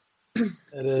mistake.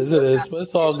 It is, but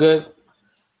it's all good.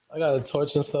 I got a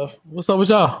torch and stuff. What's up with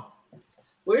y'all?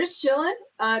 We're just chilling,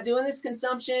 doing this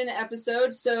consumption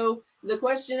episode. So the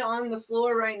question on the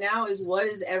floor right now is, what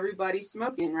is everybody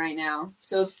smoking right now?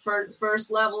 So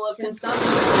first level of consumption.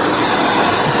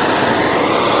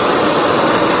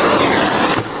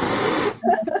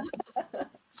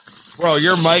 Bro,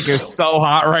 your mic is so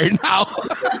hot right now.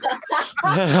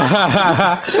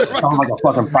 Sounds like a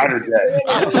fucking fighter jet.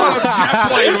 I thought a jet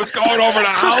plane was going over the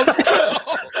house.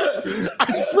 I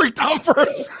freaked out for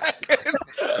a second.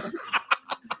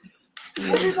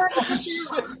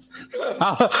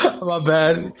 My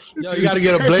bad. Yo, you got to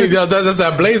get a blaze. Yo, that's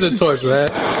that blazer torch, man.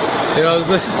 You know what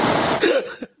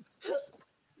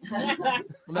I'm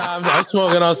saying? I'm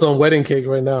smoking on some wedding cake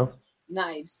right now.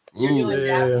 Nice. You're doing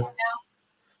dabs right now?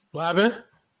 What happened?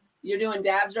 You're doing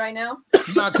dabs right now?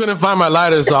 No, I couldn't find my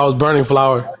lighter, so I was burning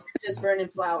flour. You're just burning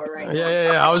flour right now.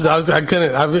 Yeah. I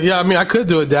couldn't. I could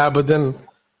do a dab, but then,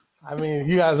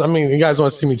 you guys want to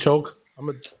see me choke?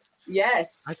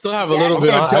 Yes. I still have a little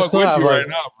bit. I'm gonna choke with you right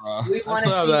now, bro. We want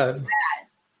to see that.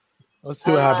 Let's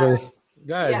see what happens.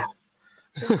 Go ahead. Yeah.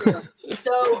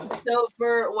 So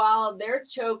for while they're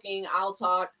choking, I'll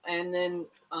talk, and then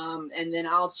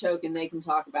I'll choke, and they can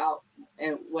talk about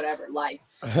whatever life.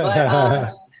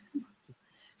 But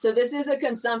So this is a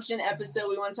consumption episode.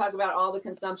 We want to talk about all the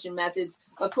consumption methods.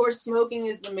 Of course, smoking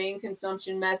is the main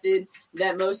consumption method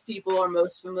that most people are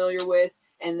most familiar with.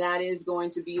 And that is going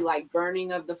to be like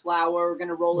burning of the flower. We're going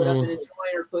to roll it up in a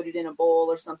joint or put it in a bowl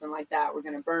or something like that. We're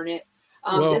going to burn it.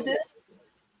 This is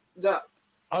go.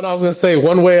 I was going to say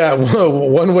one way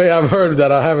I've heard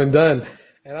that I haven't done,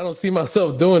 and I don't see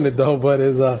myself doing it though, but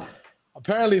is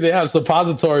apparently they have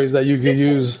suppositories that you can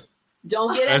use.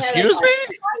 Don't get ahead. Excuse me?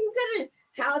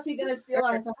 How is he going to steal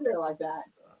our thunder like that?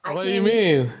 What do you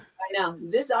mean? I know.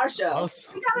 This is our show.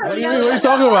 What do you mean? What are you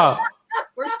talking about?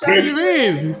 We're What starting. do you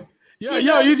mean? Yo,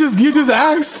 you just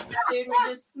asked. Dude, we're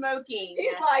just smoking.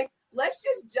 He's like, let's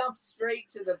just jump straight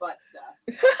to the butt stuff.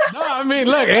 No, I mean,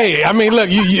 look,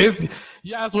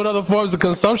 you asked what other forms of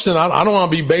consumption. I don't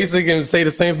want to be basic and say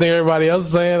the same thing everybody else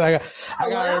is saying. I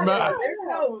gotta remember.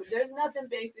 There's nothing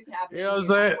basic happening. You know what I'm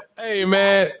saying? Hey,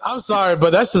 man, I'm sorry, but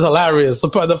that's just hilarious.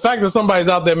 The fact that somebody's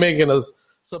out there making a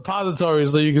suppository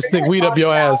so you can stick weed up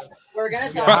your ass. We're going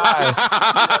to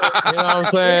talk. You know what I'm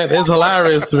saying? It's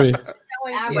hilarious to me.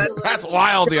 That's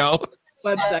wild, yo.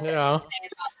 You know?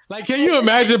 Like, can you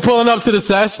imagine pulling up to the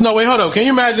sesh? No, wait, hold on. Can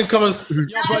you imagine coming? Yo,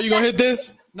 bro, you gonna hit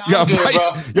this? Nah, Yo, I'm good,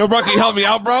 bro. Yo, bro, can you help me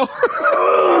out, bro?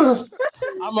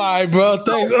 I'm all right, bro.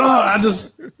 Thanks.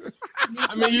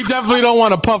 I mean, you definitely don't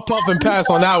want to puff and pass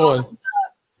on that one.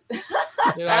 You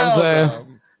know what I'm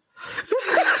saying?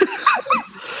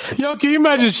 Yo, can you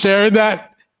imagine sharing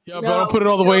that? Yo, bro, don't put it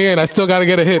all the way in. I still got to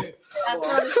get a hit. That's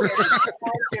not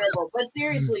terrible. But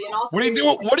seriously, and also,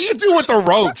 What do you do with the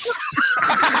roach?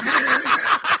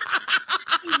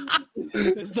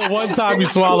 It's the one time you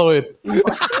swallow it.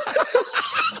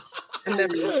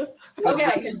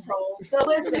 Okay, control. So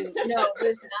listen,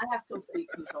 I have complete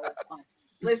control. It's fine.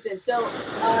 Listen, so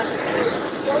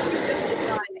before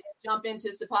we jump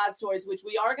into suppositories, which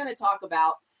we are going to talk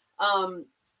about.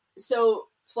 So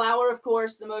flour, of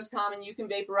course, the most common. You can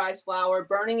vaporize flour.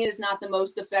 Burning is not the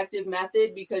most effective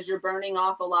method because you're burning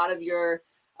off a lot of your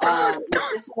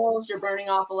medicinals, you're burning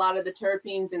off a lot of the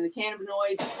terpenes and the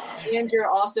cannabinoids, and you're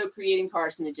also creating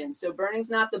carcinogens. So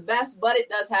burning's not the best, but it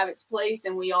does have its place,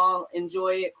 and we all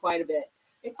enjoy it quite a bit.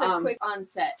 It's a quick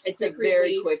onset. It's a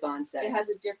very quick onset. It has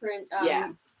a different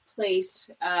place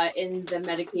in the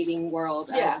medicating world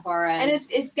as far as, and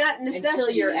it's got necessity until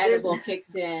your edible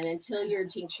kicks in, until your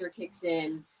tincture kicks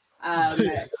in.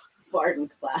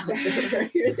 Farting clouds over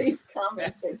here. These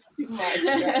comments are too much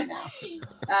right now.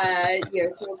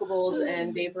 Smokables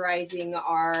and vaporizing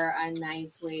are a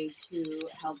nice way to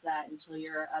help that until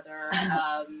your other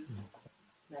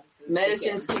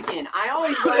medicines kick in. I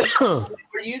always like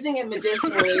we're using it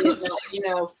medicinally.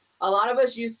 A lot of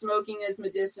us use smoking as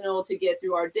medicinal to get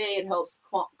through our day. It helps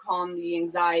calm the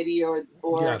anxiety or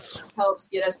helps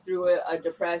get us through a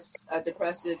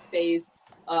depressive phase.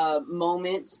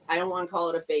 Moment. I don't want to call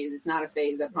it a phase. It's not a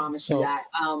phase. I promise you that.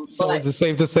 So is it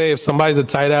safe to say if somebody's a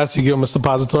tight ass, you give them a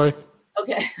suppository?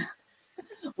 Okay.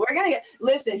 We're going to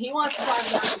listen, he wants to talk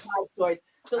about suppositories.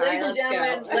 So ladies and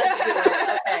gentlemen, let's do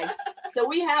it. Okay. So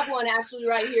we have one actually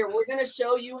right here. We're going to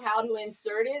show you how to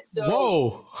insert it. So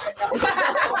Whoa.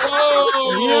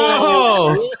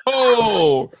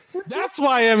 Whoa. That's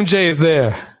why MJ is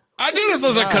there. I knew this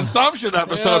was a consumption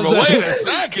episode, but wait a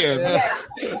second.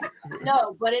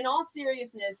 No, but in all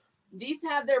seriousness, these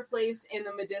have their place in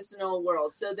the medicinal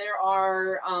world. So there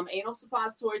are anal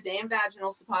suppositories and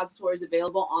vaginal suppositories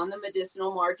available on the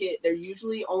medicinal market. They're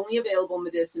usually only available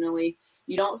medicinally.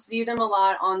 You don't see them a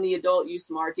lot on the adult use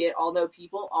market, although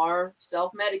people are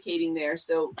self-medicating there,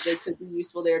 so they could be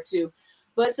useful there too.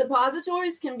 But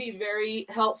suppositories can be very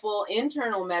helpful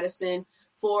internal medicine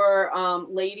for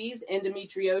ladies,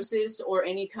 endometriosis, or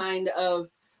any kind of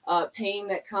pain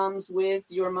that comes with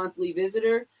your monthly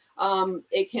visitor.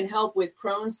 It can help with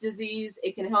Crohn's disease.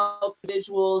 It can help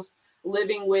individuals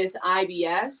living with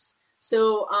IBS.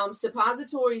 So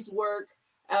suppositories work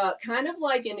kind of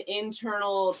like an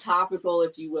internal topical,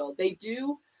 if you will. They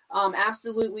do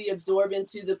absolutely absorb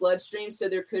into the bloodstream, so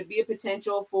there could be a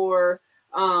potential for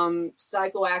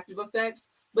psychoactive effects.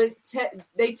 But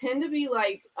they tend to be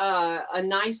like a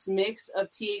nice mix of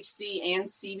THC and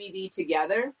CBD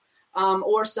together,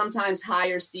 or sometimes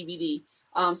higher CBD.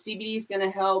 CBD is going to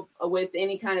help with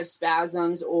any kind of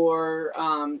spasms, or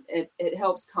it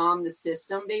helps calm the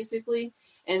system, basically.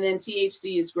 And then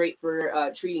THC is great for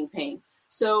treating pain.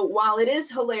 So while it is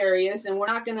hilarious, and we're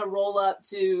not going to roll up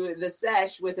to the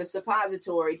sesh with a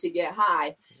suppository to get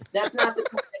high, that's not the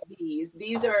point of these.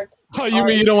 These are... Oh, you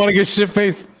mean you don't want to get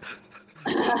shit-faced?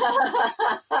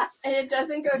 And it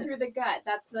doesn't go through the gut.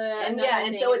 That's the And another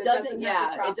and thing, so is it doesn't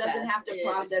have to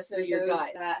process for through your those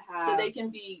gut. that So they can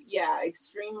be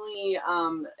extremely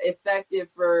effective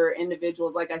for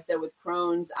individuals, like I said, with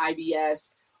Crohn's,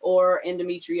 IBS, or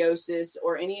endometriosis,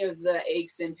 or any of the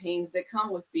aches and pains that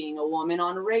come with being a woman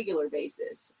on a regular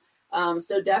basis.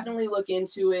 So definitely look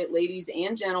into it, ladies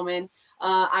and gentlemen.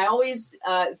 I always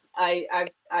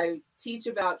I teach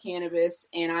about cannabis,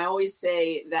 and I always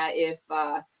say that if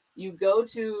you go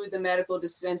to the medical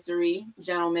dispensary,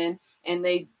 gentlemen, and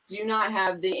they do not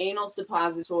have the anal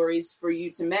suppositories for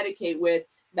you to medicate with,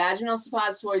 vaginal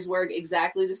suppositories work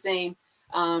exactly the same.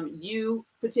 You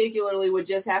particularly would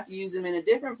just have to use them in a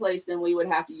different place than we would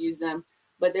have to use them,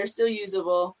 but they're still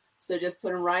usable. So just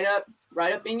put them right up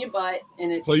in your butt,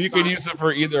 and it's So you can use it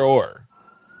for either or.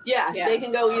 Yeah, Yes. they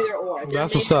can go either or. They're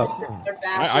That's made what's in a up. particular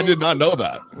I fashion. did not know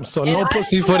that. So And no I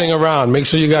pussyfooting around. Make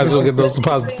sure you guys go get those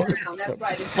Pussyfooting suppositories. around, that's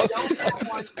right. If you don't have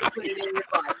one, you put it in your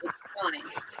butt. It's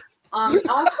fine.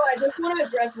 Also, I just want to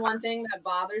address one thing that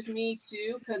bothers me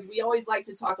too, because we always like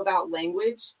to talk about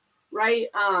language, right?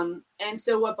 And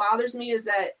so what bothers me is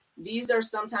that these are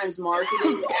sometimes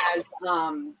marketed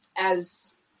as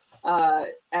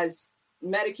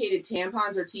medicated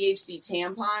tampons or THC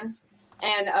tampons.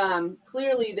 And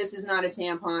clearly this is not a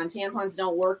tampon. Tampons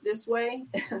don't work this way.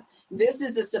 This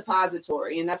is a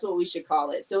suppository, and that's what we should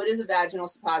call it. So it is a vaginal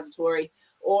suppository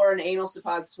or an anal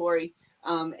suppository.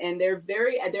 And they're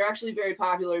actually very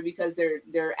popular because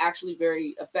they're actually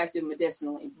very effective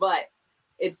medicinally. But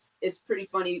it's pretty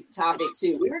funny topic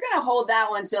too. We were gonna hold that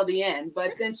one till the end,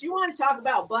 but since you want to talk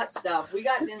about butt stuff, we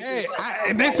got into butt stuff.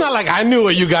 And it's not like I knew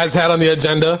what you guys had on the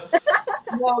agenda.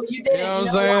 No, you didn't. You know what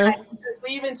I'm why? saying? Because we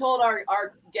even told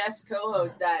our guest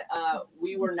co-host that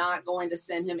we were not going to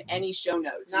send him any show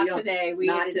notes. Not today. We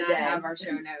not did today. not have our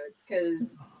show notes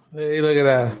because Hey, look at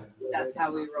that. that's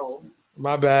how we roll.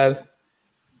 My bad.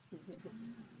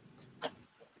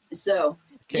 So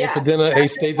Came for dinner,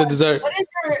 ate steak to dessert. what is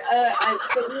your?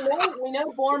 So we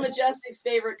know Bjorn Majestik's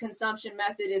favorite consumption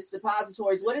method is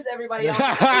suppositories. What is everybody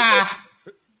else's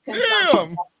favorite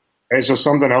consumption? Hey, so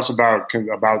something else about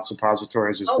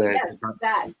suppositories is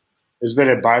that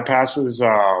it bypasses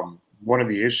one of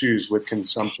the issues with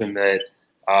consumption that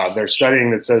they're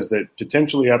studying, that says that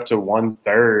potentially up to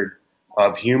 1/3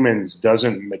 of humans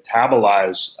doesn't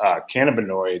metabolize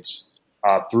cannabinoids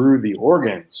through the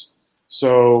organs.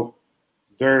 So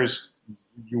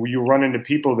you run into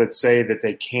people that say that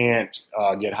they can't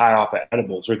get high off of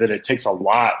edibles, or that it takes a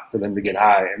lot for them to get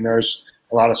high. And there's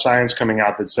a lot of science coming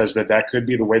out that says that could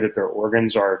be the way that their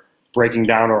organs are breaking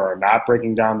down or are not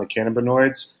breaking down the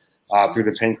cannabinoids through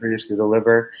the pancreas, through the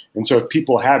liver. And so if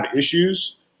people have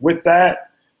issues with that,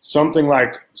 something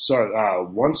like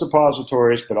one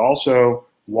suppositories, but also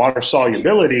water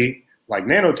solubility, like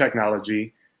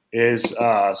nanotechnology, is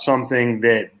something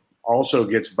that also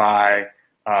gets by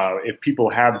if people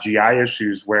have GI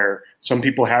issues, where some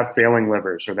people have failing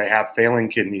livers or they have failing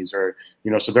kidneys, or,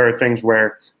 so there are things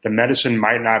where the medicine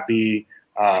might not be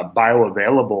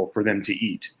bioavailable for them to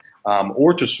eat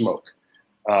or to smoke.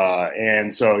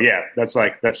 And so, that's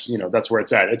where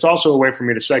it's at. It's also a way for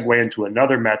me to segue into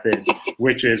another method,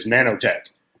 which is nanotech.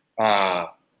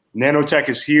 Nanotech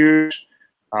is huge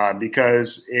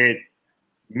because it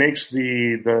makes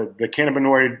the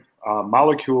cannabinoid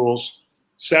molecules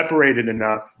separated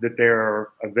enough that they're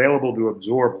available to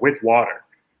absorb with water.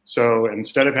 So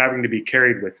instead of having to be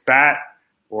carried with fat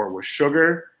or with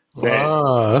sugar,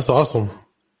 that's awesome.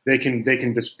 They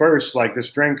can disperse. Like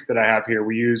this drink that I have here,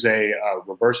 we use a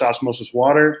reverse osmosis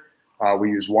water.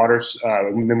 We use water,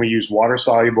 and then we use water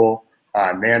soluble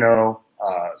nano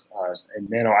and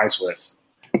nano isolates.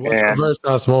 What's reverse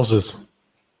osmosis?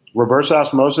 Reverse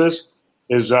osmosis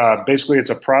is basically, it's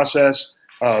a process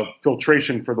of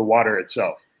filtration for the water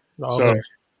itself. Okay.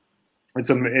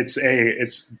 So it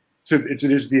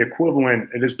is the equivalent.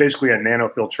 It is basically a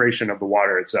nanofiltration of the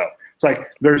water itself. It's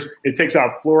like it takes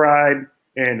out fluoride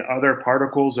and other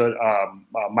particles,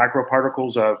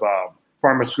 microparticles of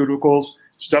pharmaceuticals,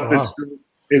 stuff that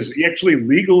is actually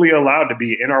legally allowed to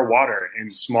be in our water in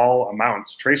small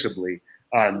amounts, traceably.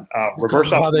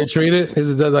 Reverse how they treat it?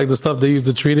 Is it like the stuff they use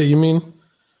to treat it? You mean?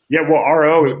 Yeah. Well,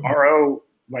 RO.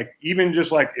 Like, even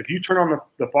just like if you turn on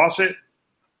the faucet,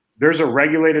 there's a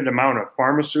regulated amount of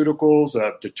pharmaceuticals,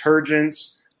 of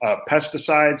detergents,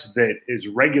 pesticides that is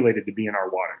regulated to be in our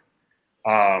water.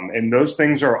 And those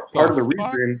things are part of the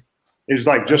reason is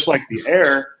like, just like the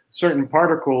air, certain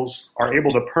particles are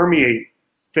able to permeate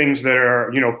things that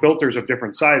are, filters of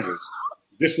different sizes,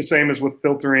 just the same as with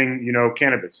filtering,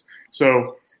 cannabis.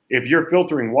 So if you're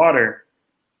filtering water,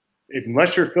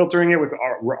 unless you're filtering it with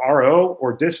RO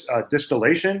or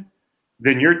distillation,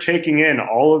 then you're taking in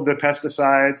all of the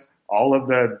pesticides, all of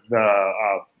the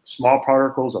small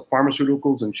particles of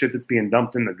pharmaceuticals and shit that's being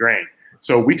dumped in the drain.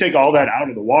 So we take all that out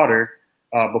of the water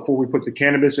before we put the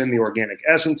cannabis in, the organic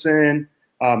essence in.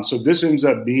 So this ends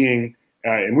up being,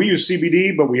 and we use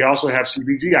CBD, but we also have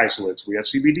CBG isolates. We have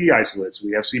CBD isolates.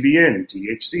 We have CBN,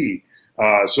 THC.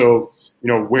 So,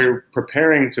 we're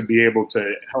preparing to be able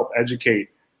to help educate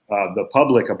the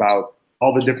public about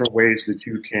all the different ways that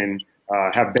you can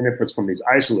have benefits from these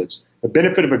isolates. The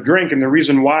benefit of a drink, and the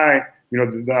reason why,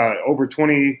 over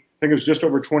 20, I think it was just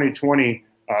over 2020,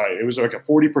 it was like a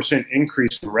 40%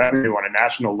 increase in revenue on a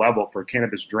national level for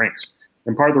cannabis drinks.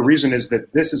 And part of the reason is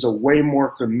that this is a way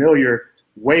more familiar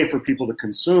way for people to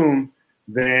consume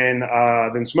than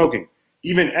smoking.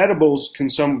 Even edibles can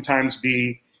sometimes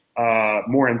be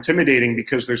more intimidating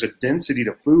because there's a density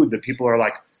to food that people are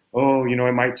like, oh,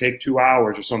 it might take 2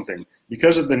 hours or something.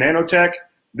 Because of the nanotech,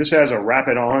 this has a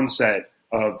rapid onset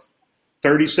of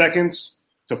 30 seconds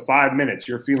to 5 minutes.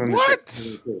 You're feeling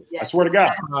this. Yes, I swear to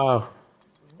God.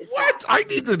 What? I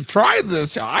need to try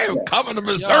this. I am coming to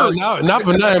Missouri. Not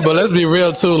for nothing, but let's be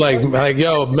real too. Like,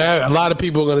 yo, man, a lot of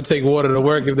people are gonna take water to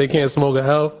work if they can't smoke a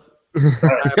hell. Yeah,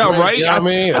 right. You know what I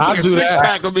mean, I I'll do that.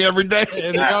 Pack with me every day.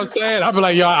 You know what I'm saying? I'll be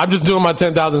like, yo, I'm just doing my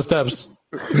 10,000 steps.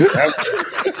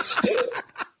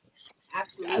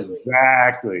 Absolutely.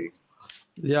 Exactly.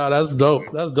 Yeah, that's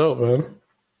dope. That's dope, man.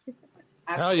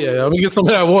 Absolutely. Hell yeah, let me get some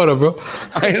of that water, bro.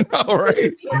 I know,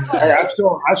 right? Hey, I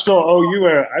still owe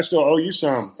you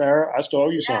some, Farrah. I still owe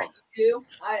you some. You do?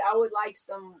 I would like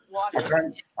some water.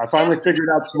 I finally figured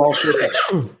out small shit.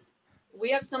 We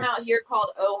have some out here called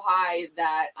Oh Hi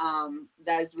that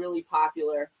is really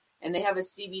popular, and they have a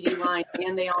CBD line,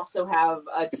 and they also have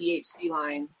a THC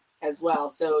line as well,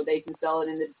 so they can sell it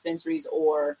in the dispensaries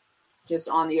or just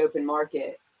on the open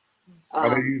market. Are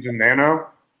they using nano?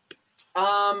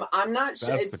 I'm not sure.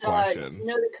 That's It's the question.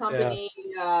 the company.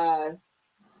 Yeah.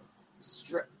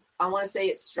 I want to say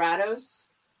it's Stratos.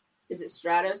 Is it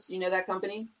Stratos? Do you know that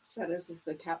company? Stratos is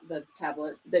the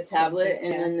tablet. The tablet,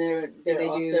 and Yeah. then they're They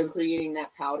also do- creating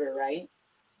that powder, right?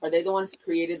 Are they the ones who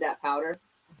created that powder?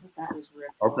 I think that was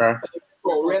Ripple. Okay.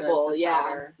 Ripple, does the yeah.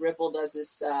 powder. Ripple does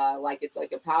this it's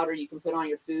like a powder you can put on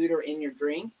your food or in your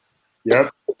drink.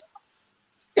 Yep.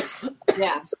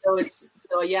 Yeah,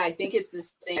 I think it's the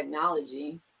same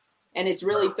technology, and it's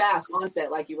really fast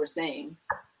onset, like you were saying.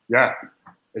 Yeah.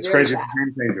 It's Very crazy. fast.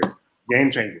 It's a game changer.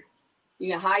 Game changer.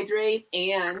 You can hydrate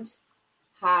and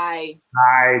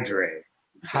hydrate.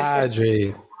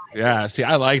 Hydrate. Yeah, see,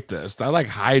 I like this. I like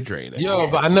hydrating. Yo,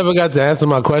 but I never got to answer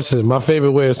my question. My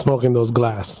favorite way of smoking those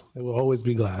glass. It will always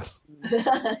be glass.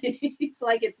 It's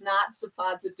like it's not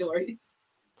suppositories.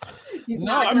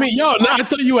 I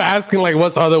thought you were asking like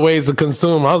what's other ways to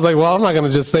consume. I was like, well, I'm not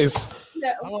gonna just say. I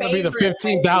want to be the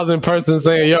 15,000 person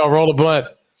saying, "Yo, roll a blunt."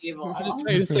 I just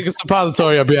tell you, just take a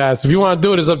suppository up your ass. If you want to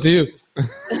do it, it's up to you.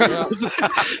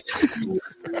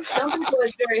 Some people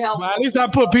it's very helpful. But at least I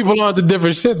put people on to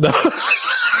different shit though.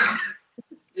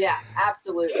 Yeah,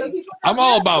 absolutely. I'm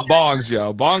all about bongs,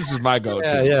 yo. Bongs is my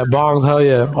go-to. Yeah, bongs, hell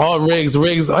yeah. All rigs,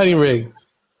 any rig.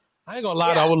 I ain't gonna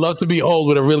lie, though, I would love to be old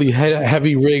with a really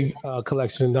heavy rig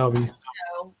collection. That would be.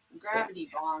 Gravity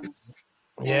bongs.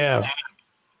 Yeah.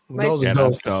 My- Those are Yeah,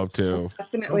 dope. that's dope too. I'm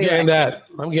Definitely. getting that.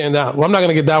 Well, I'm not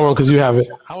gonna get that one because you have it.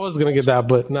 I was gonna get that,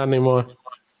 but not anymore.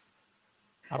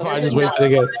 I'll probably just wait till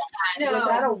they get it. No. Was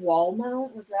that a wall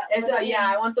mount? Was that? It's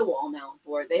I want the wall mount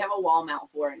for it. They have a wall mount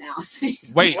for it now.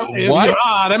 Wait, what?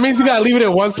 That means you gotta leave it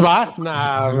in one spot.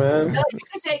 Nah, man. No, you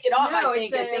can take it off. No, I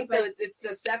think but- it's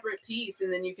a separate piece,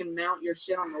 and then you can mount your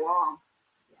shit on the wall.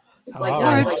 It's like,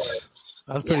 What?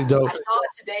 That's pretty dope. I saw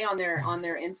it today on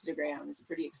their Instagram. It's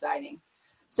pretty exciting.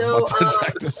 So,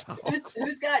 Check this out.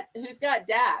 who's got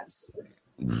dabs?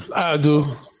 I do.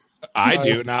 I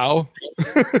do now.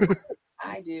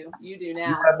 I do. You do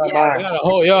now. my Yeah. mind.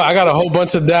 I got a whole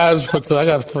bunch of dabs for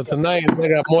tonight. I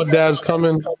got more dabs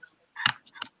coming.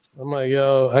 I'm like,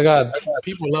 yo, I got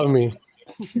people love me.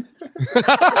 I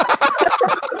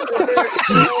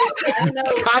don't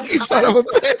know. Cocky son of a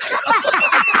bitch.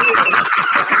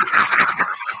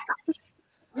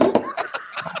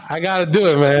 I gotta do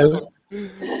it, man.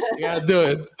 I gotta do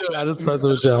it. I just mess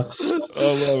with y'all.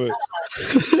 I love it. So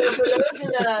for those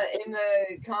in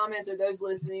the comments or those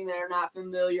listening that are not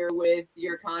familiar with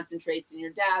your concentrates and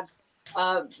your dabs,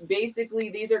 basically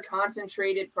these are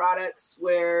concentrated products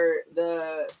where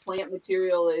the plant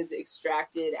material is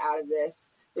extracted out of this.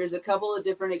 There's a couple of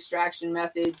different extraction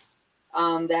methods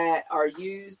that are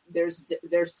used. There's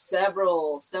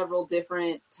several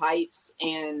different types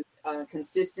and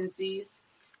consistencies.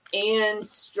 and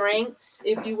strengths,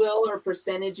 if you will, or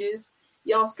percentages.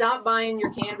 Y'all stop buying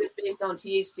your cannabis based on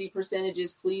THC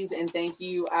percentages, please, and thank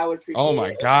you. I would appreciate it. Oh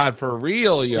my God, for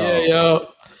real, yo. Yeah, yo.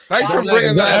 Thanks for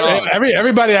bringing that up.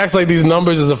 Everybody acts like these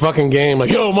numbers is a fucking game.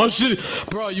 Like, yo, my shit,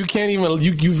 bro. You can't even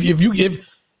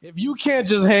if you can't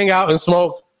just hang out and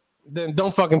smoke, then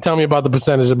don't fucking tell me about the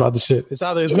percentage about the shit. It's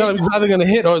either gonna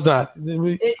hit or it's not.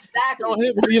 Exactly. Don't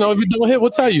hit, if you don't hit,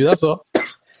 we'll tell you. That's all.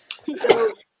 So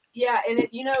yeah, and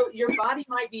your body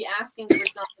might be asking for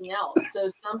something else. So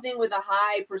something with a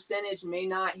high percentage may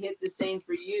not hit the same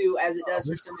for you as it does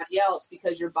for somebody else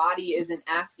because your body isn't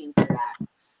asking for that.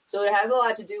 So it has a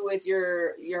lot to do with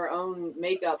your own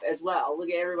makeup as well. Look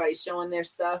at everybody showing their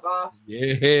stuff off.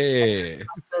 Yeah.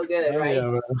 So good, right?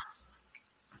 Yeah,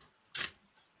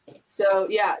 so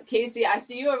yeah, Casey, I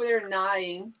see you over there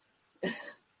nodding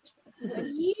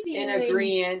in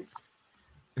agreement.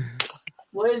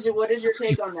 What is your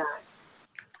take on that?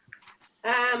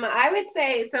 I would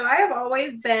say so. I have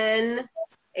always been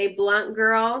a blunt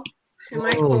girl to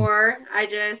my core.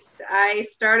 I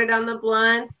started on the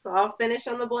blunts. So I'll finish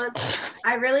on the blunts.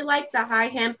 I really like the high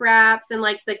hemp wraps and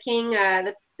like the king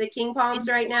the king palms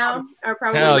right now are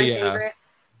probably my favorite.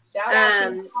 Shout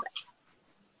out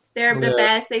they're the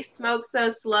best. They smoke so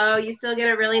slow. You still get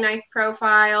a really nice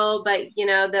profile, but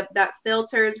that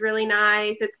filter is really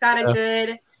nice. It's got a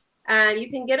good. You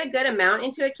can get a good amount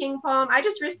into a king palm. I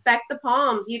just respect the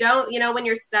palms. You don't, when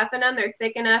you're stuffing them, they're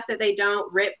thick enough that they don't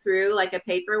rip through like a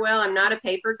paper will. I'm not a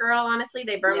paper girl, honestly.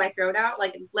 They burn my throat out.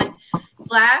 Like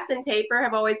glass and paper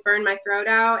have always burned my throat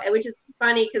out, which is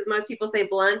funny because most people say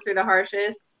blunts are the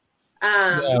harshest.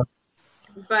 But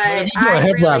I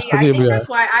think that's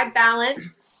why I balance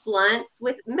blunts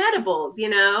with medibles,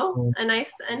 a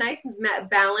nice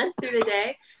balance through the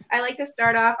day. I like to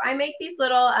start off. I make these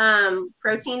little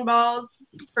protein balls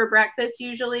for breakfast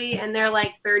usually, and they're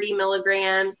like 30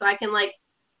 milligrams. So I can like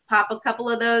pop a couple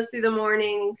of those through the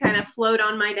morning, kind of float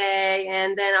on my day,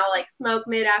 and then I'll like smoke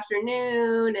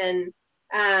mid-afternoon. And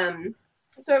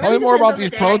so it really tell me more about the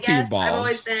these day, protein balls. I've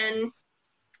always been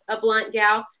a blunt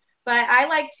gal. But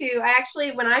I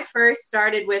actually, when I first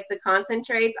started with the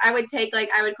concentrates, I would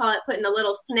call it putting a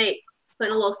little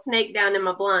snake down in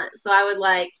my blunt. So I would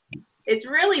it's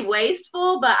really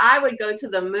wasteful, but I would go to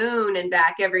the moon and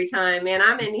back every time. Man,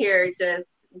 I'm in here just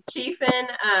chiefing.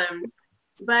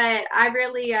 But I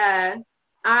really,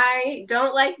 I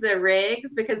don't like the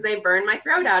rigs because they burn my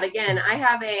throat out. Again, I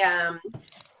have a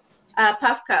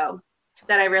Puffco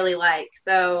that I really like.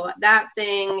 So that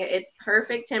thing, it's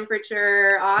perfect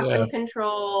temperature, awesome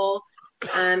control.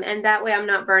 And that way I'm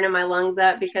not burning my lungs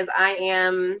up because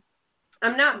I'm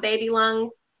not baby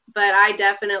lungs, but I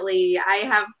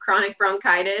have chronic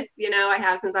bronchitis, I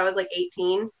have since I was like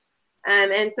 18.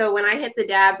 And so when I hit the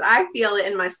dabs, I feel it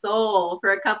in my soul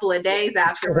for a couple of days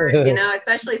afterwards,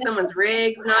 especially someone's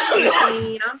rigs not too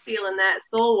clean. I'm feeling that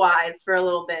soul wise for a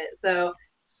little bit. So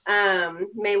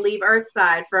may leave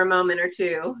Earthside for a moment or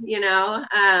two,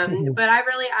 but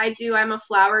I'm a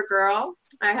flower girl.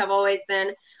 I have always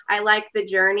been. I like the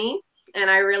journey, and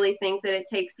I really think that it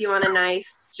takes you on a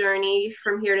nice journey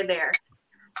from here to there.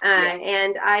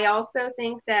 And I also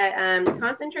think that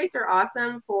concentrates are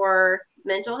awesome for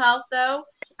mental health, though.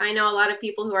 I know a lot of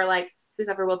people who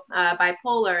suffer with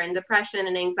bipolar and depression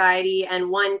and anxiety, and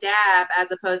one dab as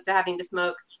opposed to having to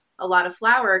smoke a lot of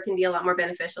flower can be a lot more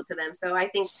beneficial to them. So I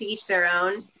think to each their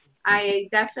own. I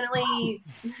definitely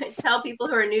tell people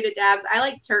who are new to dabs, I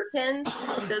like terpenes,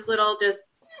 those little just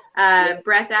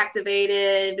breath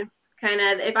activated kind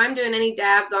of, if I'm doing any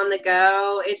dabs on the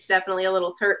go, it's definitely a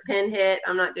little terpene hit.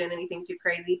 I'm not doing anything too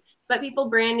crazy. But people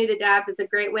brand new to dabs, it's a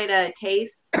great way to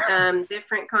taste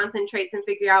different concentrates and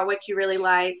figure out what you really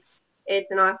like. It's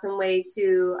an awesome way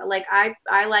to,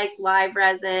 I like live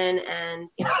resin and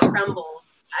crumbles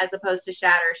as opposed to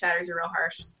shatter. Shatters are real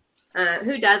harsh.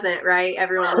 Who doesn't, right?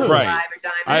 Everyone loves live or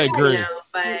diamond. I agree.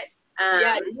 But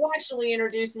you actually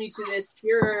introduced me to this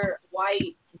pure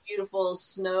white, beautiful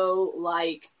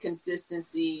snow-like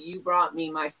consistency. You brought me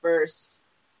my first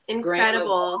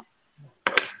incredible,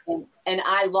 and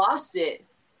I lost it.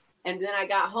 And then I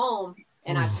got home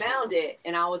and I found it,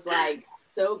 and I was like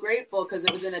so grateful because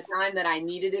it was in a time that I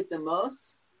needed it the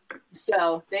most.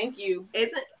 So thank you.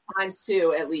 Times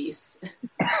two at least.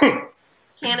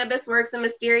 Cannabis works in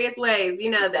mysterious ways. You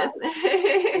know this.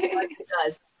 It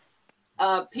does.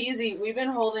 Peezy, we've been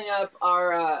holding up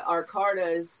our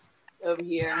cartas over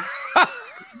here.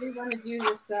 We want to do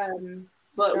this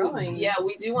but drawing.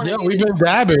 we do want to. Yeah, we've been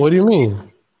dabbing. What do you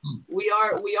mean? We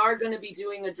are going to be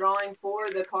doing a drawing for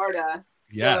the carta.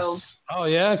 Yes. So, oh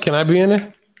yeah, can I be in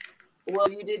it? Well,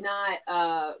 you did not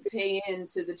pay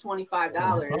into the $25.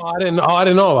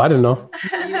 I didn't know.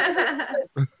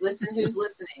 Listen, who's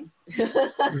listening?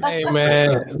 Hey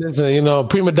man, listen,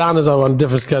 prima donnas are on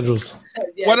different schedules.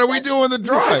 Yes, When are we doing the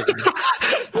drawing?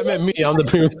 I meant me. I'm the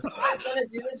prima. I'm gonna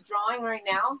do this drawing right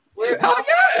now. We're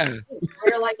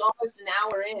like almost an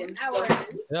hour in. So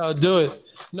Yeah, do it.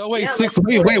 No, wait, Yeah, 6. let's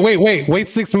do Wait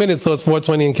 6 minutes. So it's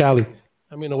 4:20 in Cali.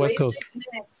 I mean the West wait Coast. 6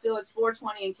 minutes, so it's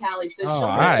 4:20 in Cali. So Oh, show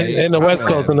all me. right. In the West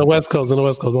Coast. My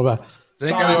bad. They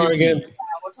Sorry, gotta be- Oregon.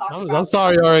 We'll talk I'm about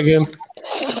sorry, Oregon.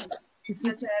 It's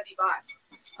such a heavy box.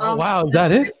 Oh wow, is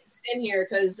that it? In here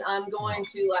because I'm going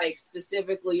to like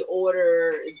specifically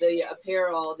order the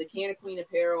apparel, the Canna Queen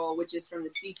apparel, which is from the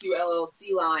CQ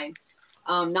LLC line,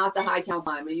 not the High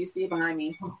Council line, but you see it behind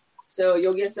me. So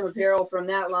you'll get some apparel from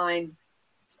that line,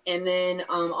 and then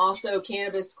also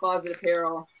Cannabis Closet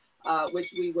apparel,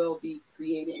 which we will be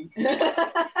creating.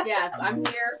 Yes, I'm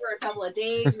here for a couple of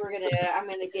days. I'm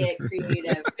gonna get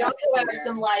creative. We also have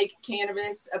some like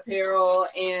cannabis apparel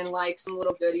and like some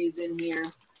little goodies in here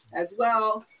as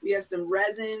well. We have some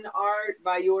resin art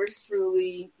by yours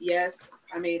truly. Yes,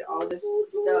 I made all this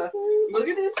stuff. Look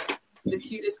at this, the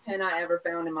cutest pen I ever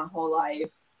found in my whole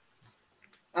life.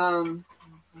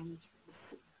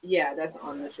 Yeah, that's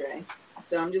on the tray.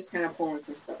 So I'm just kind of pulling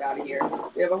some stuff out of here.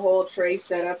 We have a whole tray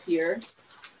set up here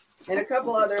and a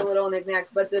couple other little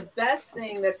knickknacks. But the best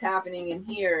thing that's happening in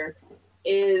here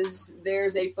is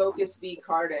there's a Focus V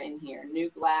Carta in here. New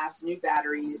glass, new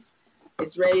batteries.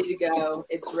 It's ready to go.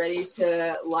 It's ready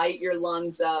to light your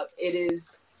lungs up. It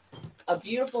is a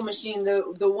beautiful machine. The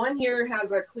one here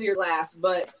has a clear glass,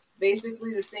 but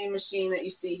basically the same machine that you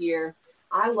see here.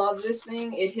 I love this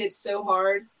thing. It hits so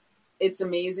hard. It's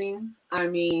amazing. I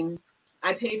mean,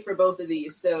 I paid for both of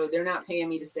these, so they're not paying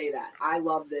me to say that. I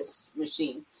love this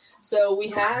machine. So we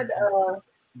had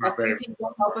a few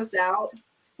people help us out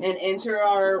and enter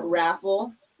our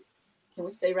raffle. Can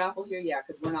we say raffle here? Yeah,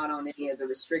 because we're not on any of the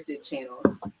restricted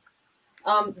channels.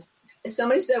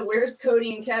 Somebody said, where's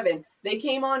Cody and Kevin? They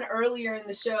came on earlier in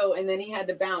the show, and then he had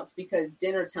to bounce because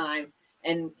dinner time.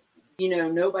 And,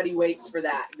 nobody waits for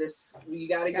that. You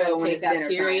got to go when it's dinner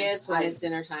serious time. when it's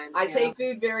dinner time. I take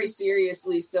food very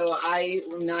seriously, so I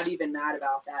am not even mad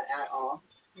about that at all.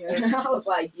 Yeah. And I was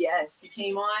like, yes. He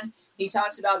came on. He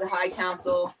talked about the High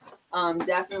Council.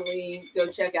 Definitely go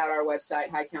check out our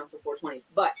website, High Council 420.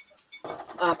 But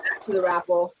back to the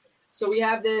raffle. So we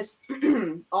have this,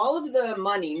 all of the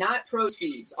money, not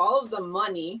proceeds, all of the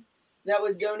money that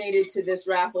was donated to this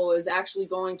raffle is actually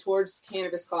going towards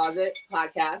Cannabis Closet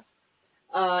podcast.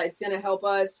 It's going to help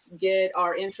us get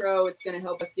our intro. It's going to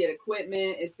help us get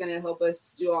equipment. It's going to help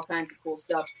us do all kinds of cool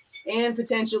stuff and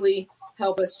potentially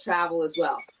help us travel as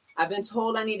well. I've been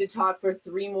told I need to talk for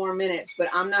 3 more minutes, but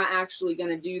I'm not actually going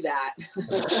to do that.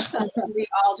 We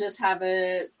all just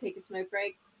take a smoke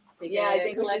break. I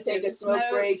think we should take a smoke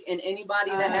break, and anybody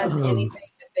that has anything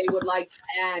that they would like to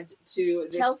add to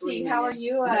this. Kelsey, how are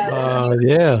you?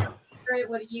 Yeah.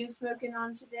 What are you smoking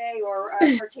on today, or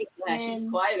partaking in? She's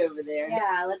quiet over there.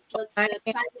 Yeah, let's chime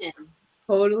in.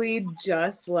 Totally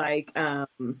just like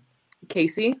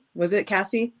Casey. Was it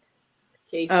Cassie?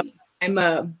 Casey. I'm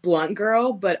a blunt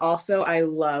girl, but also I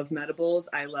love medibles.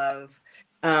 I love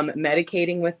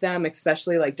medicating with them,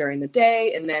 especially like during the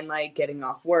day, and then like getting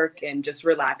off work and just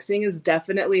relaxing is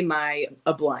definitely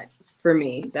a blunt for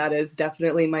me. That is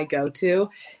definitely my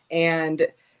go-to. And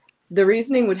the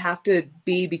reasoning would have to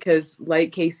be because,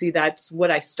 like Casey, that's what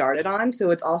I started on.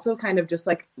 So it's also kind of just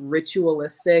like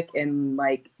ritualistic and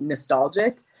like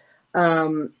nostalgic.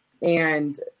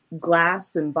 And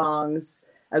glass and bongs,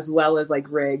 as well as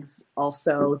like rigs,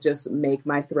 also just make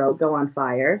my throat go on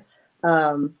fire.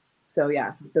 So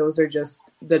yeah, those are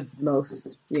just the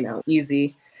most,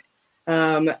 easy.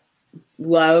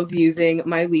 Love using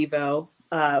my Levo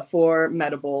for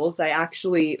medibles. I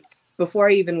actually, before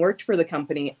I even worked for the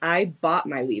company, I bought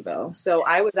my Levo. So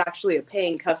I was actually a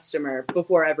paying customer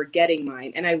before ever getting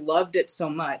mine. And I loved it so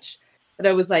much that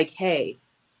I was like, hey,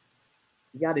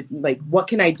 you gotta, like, what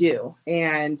can I do?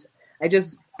 And I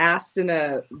just asked in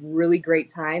a really great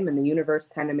time, and the universe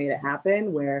kind of made it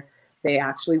happen where they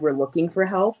actually were looking for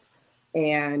help.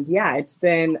 And yeah, it's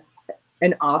been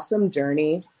an awesome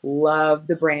journey. Love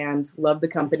the brand, love the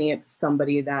company. It's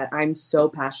somebody that I'm so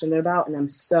passionate about, and I'm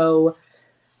so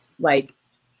like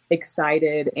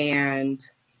excited and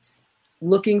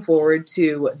looking forward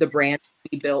to the brand to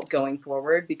be built going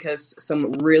forward, because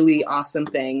some really awesome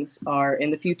things are in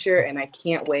the future, and I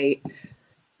can't wait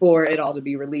for it all to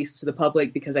be released to the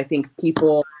public, because I think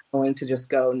people are going to just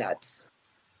go nuts.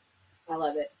 I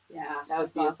love it. Yeah, That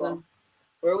was beautiful. Awesome.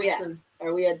 Where are we at?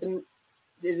 Are we at the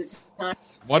Is it time?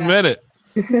 1 minute.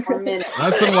 1 minute.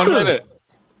 Less than 1 minute.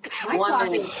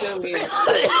 1 minute. So weird.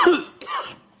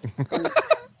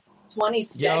 20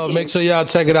 seconds. Yo, make sure y'all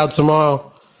check it out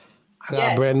tomorrow. I got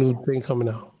Yes. a brand new thing coming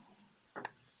out.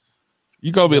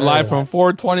 You gonna be live from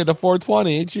 420 to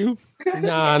 420, ain't you?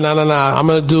 Nah. I'm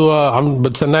gonna do.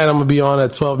 But tonight I'm gonna be on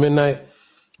at 12 midnight.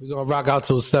 We're gonna rock out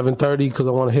till 7:30 because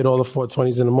I want to hit all the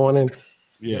 420s in the morning.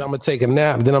 Yeah. Then I'm gonna take a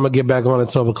nap. Then I'm gonna get back on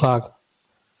at 12 o'clock,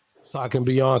 so I can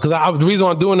be on. Because the reason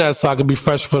I'm doing that so I can be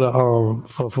fresh for the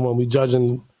for when we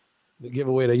judging the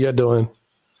giveaway that you're doing.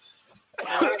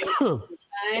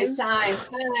 It's time.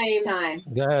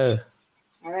 Go ahead.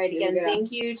 All right. Again,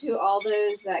 thank you to all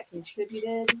those that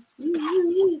contributed.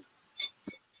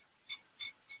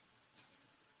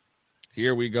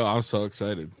 Here we go. I'm so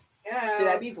excited. Yeah. Should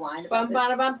I be blind about this?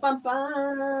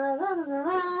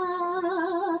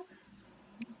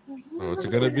 What's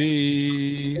it gonna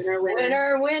be?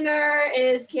 Winner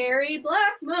is Carrie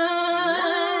Blackman.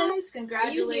 Nice. Are you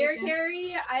Congratulations. here,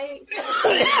 Carrie?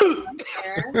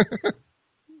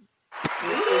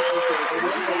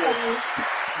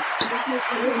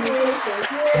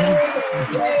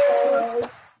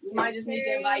 We might just need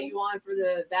to invite you on for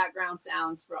the background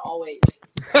sounds for always.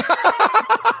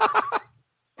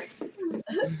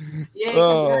 Yeah,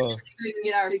 Oh. we can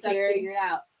get our stuff figured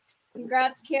out.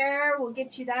 Congrats, Care. We'll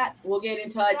get you that. We'll get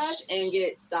in touch and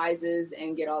get sizes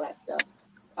and get all that stuff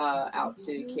out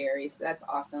to Carrie. So that's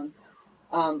awesome.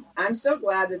 I'm so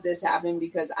glad that this happened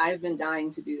because I've been dying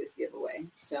to do this giveaway.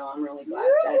 So I'm really glad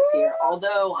that it's here.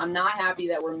 Although I'm not happy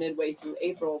that we're midway through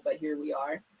April, but here we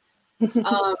are.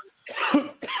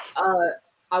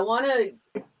 I want to,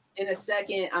 in a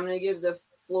second, I'm going to give the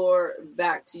floor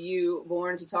back to you,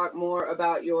 Bjorn, to talk more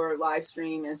about your live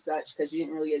stream and such, because you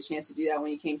didn't really get a chance to do that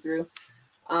when you came through.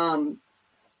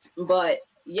 But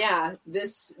yeah,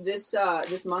 this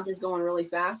month is going really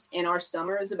fast, and our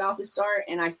summer is about to start,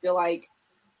 and I feel like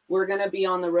we're going to be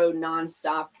on the road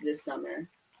nonstop this summer,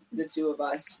 the two of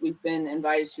us. We've been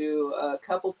invited to a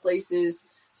couple places,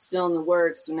 still in the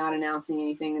works. We're not announcing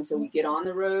anything until we get on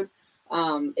the road.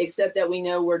 Except that we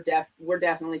know we're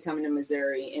definitely coming to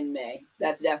Missouri in May.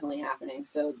 That's definitely happening.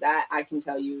 So that I can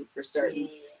tell you for certain.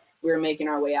 We're making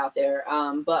our way out there.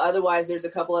 But otherwise, there's a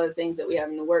couple other things that we have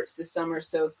in the works this summer.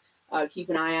 So keep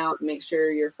an eye out. Make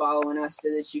sure you're following us so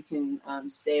that you can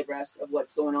stay abreast of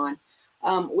what's going on.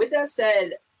 With that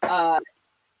said,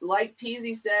 like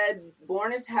Peezy said,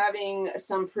 Bjorn is having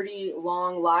some pretty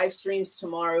long live streams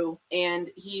tomorrow, and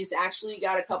he's actually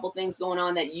got a couple things going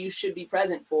on that you should be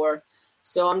present for.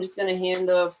 So I'm just going to hand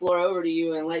the floor over to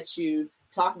you and let you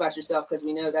talk about yourself because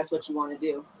we know that's what you want to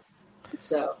do.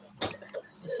 So.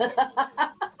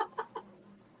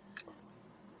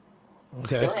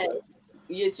 Okay. Go ahead.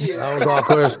 It's you. That was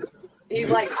awkward. He's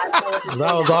like, I don't know what to do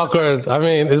That was now. awkward. I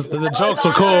mean, the jokes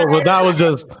were cool, but that was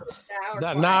just.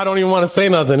 Now I don't even want to say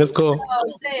nothing. It's cool.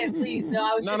 Oh, say it, please. No,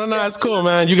 I was No, just it's cool,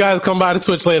 man. You guys come by to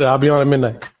Twitch later. I'll be on at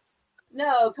midnight.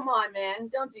 No, come on, man.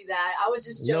 Don't do that. I was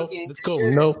just joking. Nope, it's cool.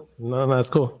 Sure. Nope. No, it's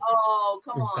cool. Oh,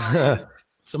 come on.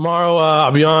 Tomorrow,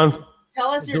 I'll be on. Tell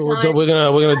us your time. We're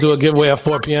gonna do a giveaway at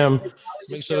 4 p.m.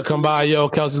 Make sure to come by. Yo,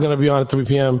 Kelsey's gonna be on at 3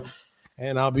 p.m.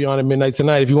 and I'll be on at midnight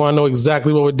tonight. If you want to know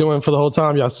exactly what we're doing for the whole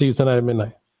time, y'all see you tonight at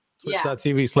midnight.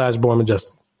 Twitch.tv/Bjorn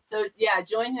Majestik. So yeah,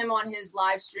 join him on his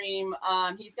live stream.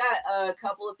 He's got a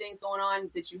couple of things going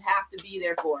on that you have to be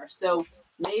there for. So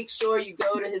make sure you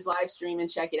go to his live stream and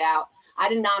check it out. I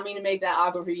did not mean to make that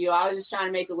awkward for you. I was just trying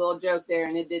to make a little joke there,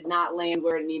 and it did not land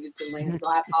where it needed to land. So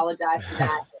I apologize for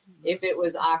that. If it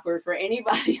was awkward for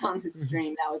anybody on the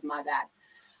stream, that was my bad.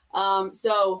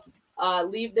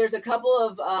 There's a couple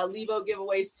of Levo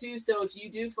giveaways too. So if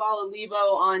you do follow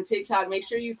Levo on TikTok, make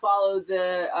sure you follow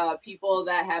the people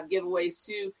that have giveaways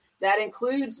too. That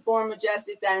includes Bjorn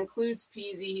Majestik. That includes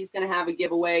Peezy. He's going to have a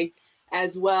giveaway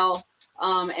as well.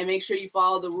 And make sure you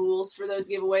follow the rules for those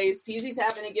giveaways. Peezy's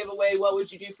having a giveaway. What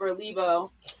would you do for a Levo?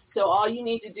 So all you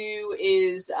need to do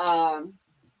is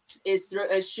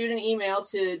shoot an email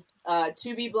to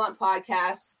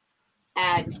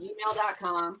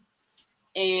tobebluntpodcast@gmail.com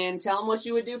and tell them what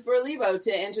you would do for a Levo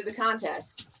to enter the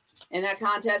contest. And that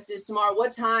contest is tomorrow.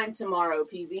 What time tomorrow,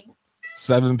 Peezy?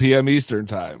 7 p.m. Eastern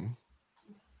time.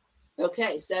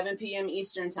 Okay, 7 p.m.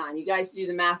 Eastern time. You guys do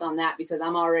the math on that because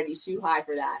I'm already too high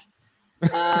for that.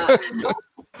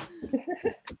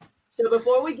 So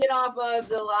before we get off of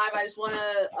the live, I just want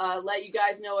to let you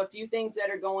guys know a few things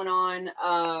that are going on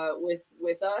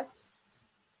with us.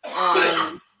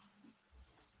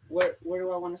 Where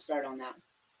do I want to start on that?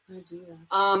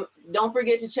 Don't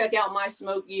forget to check out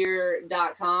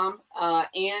mysmokegear.com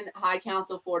and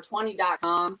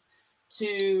highcouncil420.com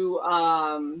to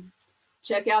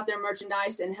check out their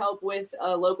merchandise and help with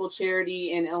a local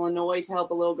charity in Illinois to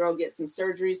help a little girl get some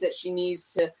surgeries that she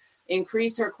needs to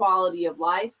increase her quality of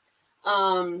life.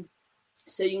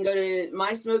 So you can go to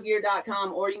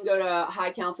mysmokegear.com or you can go to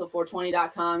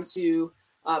highcouncil420.com to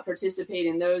participate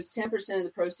in those. 10% of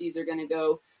the proceeds are going to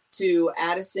go to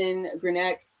Addison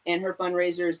Grenek and her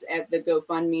fundraisers at the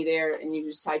GoFundMe there. And you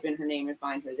just type in her name and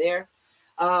find her there.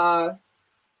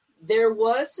 There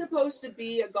was supposed to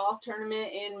be a golf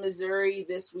tournament in Missouri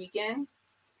this weekend.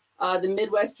 The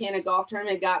Midwest Canada Golf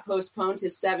Tournament got postponed to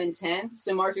 7/10.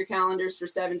 So mark your calendars for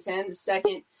 7/10, the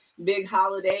second big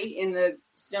holiday in the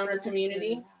stoner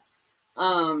community.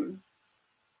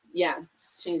 Yeah,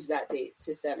 change that date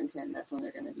to 7/10. That's when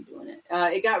they're going to be doing it.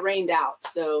 It got rained out,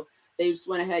 so they just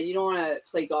went ahead. You don't want to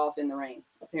play golf in the rain,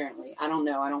 apparently. I don't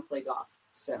know. I don't play golf.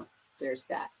 So there's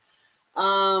that.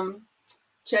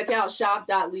 Check out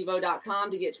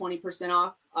shop.levo.com to get 20%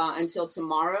 off until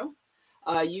tomorrow.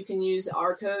 You can use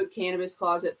our code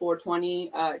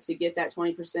CannabisCloset420 to get that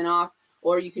 20% off,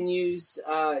 or you can use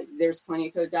there's plenty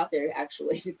of codes out there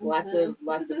actually. Lots of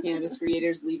cannabis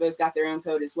creators. Levo's got their own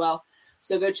code as well.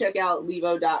 So go check out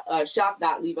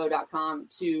shop.levo.com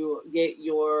to get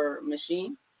your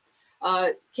machine.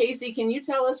 Casey, can you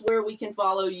tell us where we can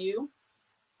follow you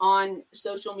on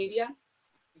social media?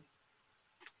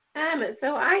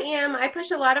 So I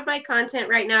push a lot of my content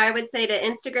right now. I would say to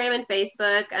Instagram and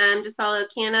Facebook. Just follow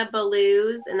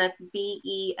CannaBelews, and that's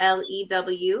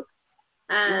BELEW.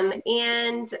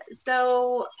 And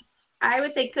so I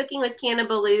would say Cooking with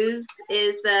CannaBelews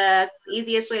is the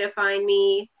easiest way to find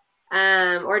me,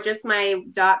 or just my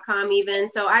 .com even.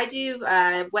 So I do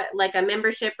like a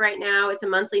membership right now. It's a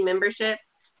monthly membership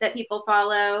that people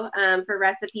follow for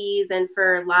recipes and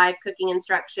for live cooking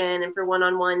instruction and for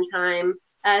one-on-one time.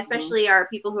 Especially our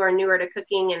people who are newer to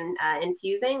cooking and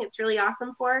infusing. It's really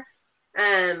awesome for.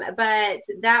 But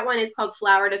that one is called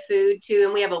Flour to Food too,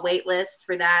 and we have a wait list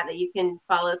for that you can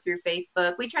follow through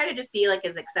Facebook. We try to just be like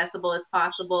as accessible as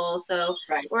possible. So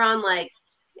we're on like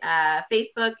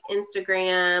Facebook,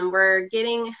 Instagram.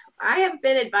 I have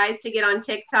been advised to get on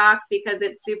TikTok because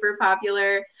it's super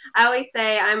popular. I always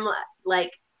say I'm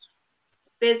like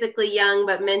physically young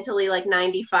but mentally like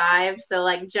 95, so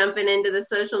like jumping into the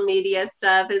social media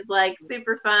stuff is like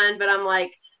super fun, but I'm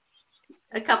like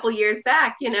a couple years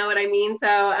back, you know what I mean?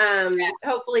 So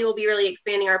hopefully we'll be really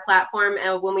expanding our platform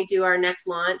when we do our next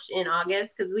launch in August,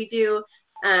 because we do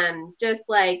just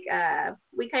like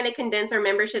we kind of condense our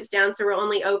memberships down, so we're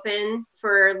only open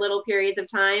for little periods of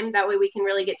time. That way we can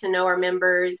really get to know our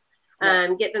members,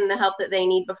 get them the help that they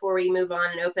need before we move on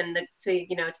and open to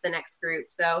the next group.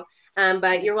 So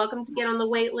but you're welcome to get on the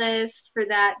wait list for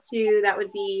that too. That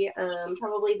would be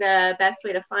probably the best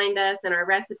way to find us and our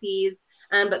recipes.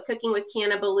 But Cooking with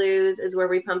CannaBelews is where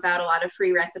we pump out a lot of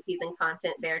free recipes and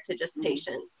content there to just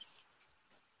patients.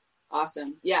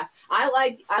 Awesome. Yeah. I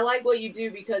like what you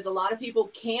do, because a lot of people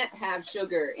can't have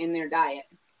sugar in their diet.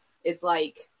 It's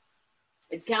like,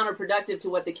 it's counterproductive to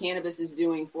what the cannabis is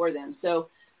doing for them. So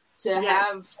to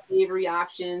have savory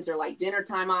options or like dinner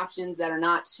time options that are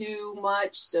not too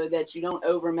much, so that you don't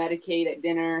over medicate at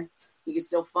dinner, you can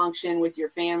still function with your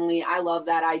family. I love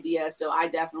that idea. So I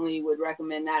definitely would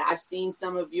recommend that. I've seen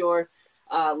some of your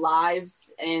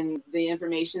lives, and the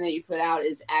information that you put out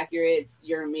is accurate.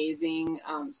 You're amazing,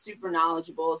 super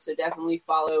knowledgeable. So definitely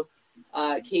follow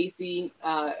Casey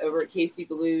over at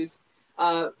CannaBelews.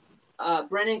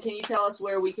 Brennan, can you tell us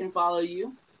where we can follow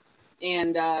you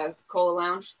and Cola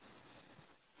Lounge?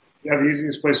 Yeah, the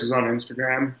easiest place is on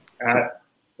Instagram at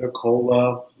the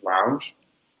Cola Lounge.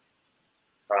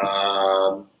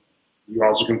 You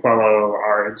also can follow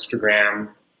our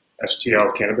Instagram,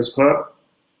 STL Cannabis Club.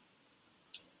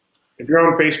 If you're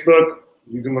on Facebook,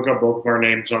 you can look up both of our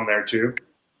names on there too.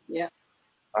 Yeah.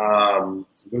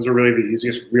 Those are really the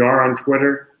easiest. We are on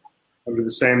Twitter under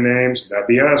the same names. That'd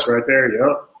be us right there.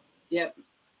 Yep.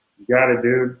 You got it,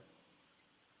 dude.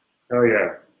 Hell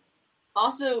yeah.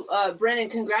 Also, Brennan,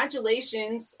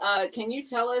 congratulations. Can you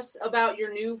tell us about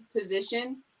your new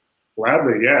position?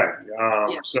 Gladly, yeah.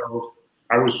 So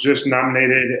I was just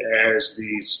nominated as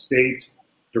the state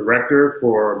director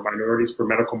for Minorities for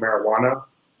Medical Marijuana,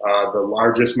 the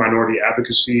largest minority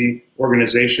advocacy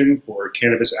organization for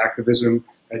cannabis activism,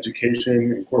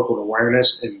 education, and corporate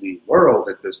awareness in the world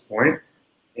at this point.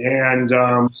 And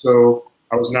so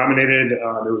I was nominated.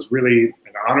 It was really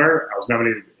an honor. I was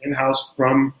nominated in-house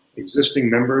from existing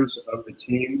members of the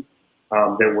team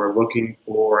that were looking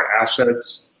for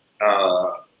assets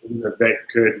that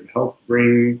could help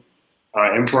bring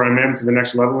M4MM to the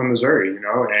next level in Missouri,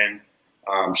 and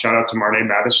shout out to Marnay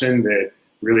Madison that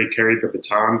really carried the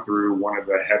baton through one of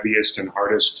the heaviest and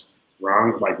hardest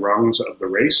rungs of the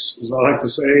race, is all I like to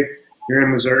say. Here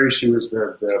in Missouri, she was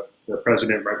the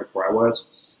president right before I was.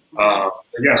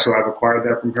 So I've acquired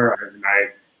that from her, and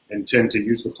I intend to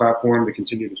use the platform to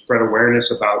continue to spread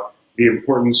awareness about the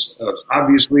importance of,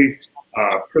 obviously,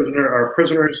 our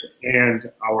prisoners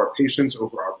and our patients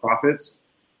over our profits.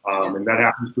 And that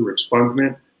happens through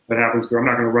expungement. That happens through, I'm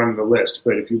not going to run the list,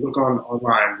 but if you look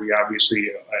online, we obviously,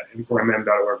 at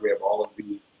m4mm.org, we have all of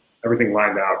everything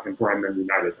lined out,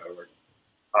 m4mmunited.org.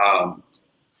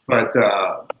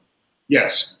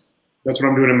 Yes, that's what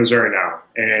I'm doing in Missouri now.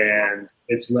 And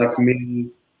it's left me,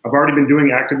 I've already been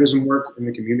doing activism work in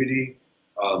the community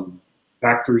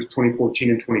back through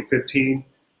 2014 and 2015.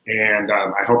 And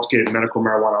I helped get medical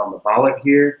marijuana on the ballot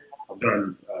here. I've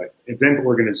done event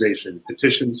organization,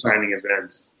 petition signing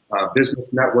events, business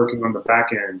networking on the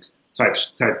back end type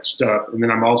stuff. And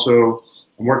then I'm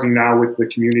working now with the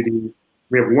community.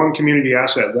 We have one community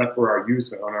asset left for our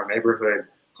youth on our neighborhood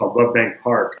called Love Bank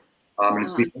Park. And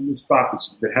it's the only spot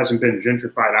that hasn't been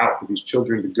gentrified out for these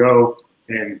children to go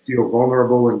and feel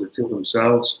vulnerable and to feel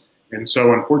themselves. And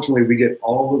so, unfortunately, we get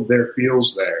all of their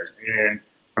feels there. And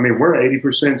I mean, we're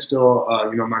 80% still,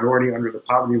 minority under the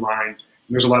poverty line. And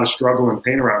there's a lot of struggle and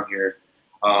pain around here.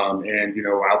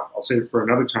 I'll save it for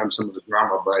another time, some of the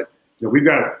drama, but we've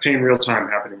got pain real time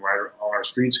happening right on our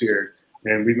streets here.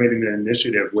 And we've made an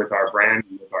initiative with our brand,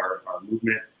 with our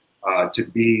movement, to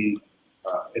be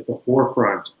at the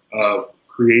forefront of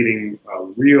creating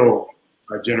real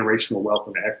generational wealth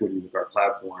and equity with our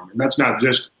platform. And that's not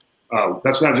just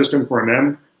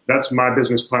M4MM. That's my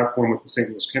business platform with the St.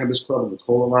 Louis Cannabis Club and the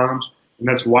Cola Lounge. And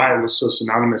that's why it was so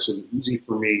synonymous and easy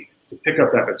for me to pick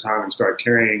up that baton and start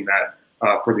carrying that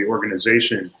for the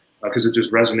organization, because it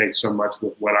just resonates so much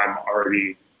with what I'm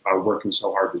already working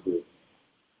so hard to do.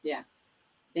 Yeah.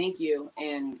 Thank you.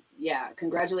 And yeah,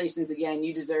 congratulations again.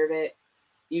 You deserve it.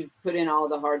 You've put in all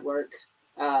the hard work.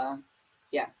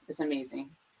 Yeah, it's amazing.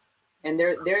 And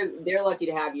they're lucky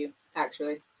to have you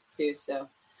actually too. So,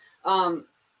 one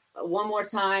more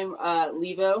time,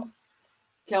 Levo,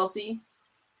 Kelsey.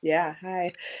 Yeah.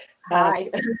 Hi. Hi.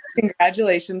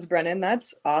 Congratulations, Brennan.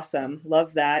 That's awesome.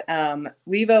 Love that.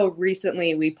 Levo,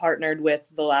 recently we partnered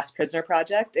with the Last Prisoner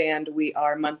Project, and we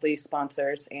are monthly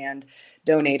sponsors and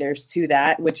donators to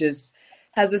that, which has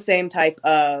the same type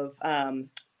of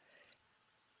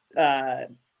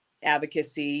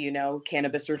advocacy,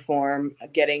 cannabis reform,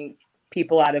 getting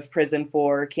people out of prison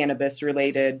for cannabis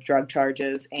related drug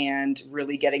charges and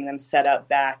really getting them set up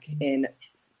back in,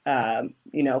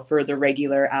 for the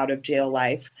regular out of jail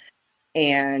life.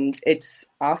 And it's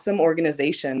awesome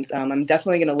organizations. I'm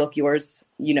definitely going to look yours,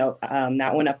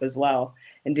 that one up as well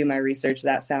and do my research.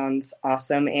 That sounds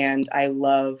awesome. And I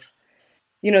love,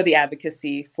 the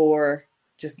advocacy for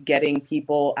just getting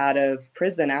people out of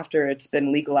prison after it's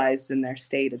been legalized in their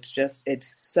state. It's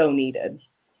so needed.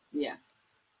 Yeah,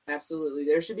 absolutely.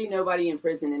 There should be nobody in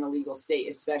prison in a legal state,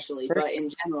 especially, but in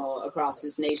general, across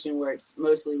this nation where it's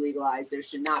mostly legalized, there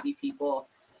should not be people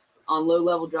on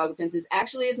low-level drug offenses.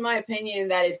 Actually, it's my opinion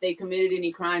that if they committed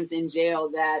any crimes in jail,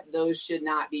 that those should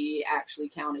not be actually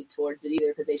counted towards it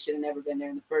either, because they should have never been there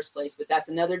in the first place. But that's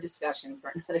another discussion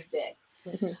for another day.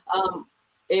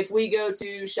 If we go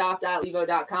to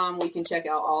shop.levo.com, we can check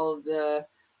out all of the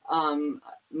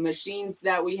machines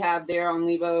that we have there on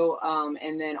Levo,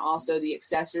 and then also the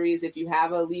accessories. If you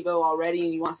have a Levo already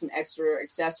and you want some extra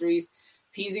accessories,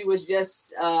 Peezy was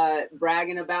just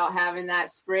bragging about having that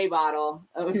spray bottle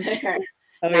over there.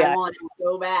 Oh, yeah. I want it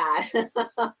so bad.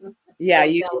 Yeah,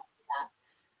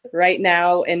 right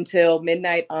now until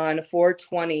midnight on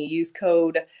 4/20, use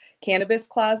code Cannabis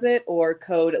Closet or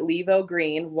code Levo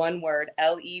Green, one word,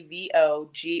 LEVOGREEN,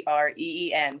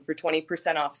 for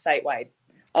 20% off site-wide.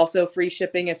 Also free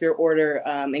shipping if your order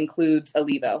includes a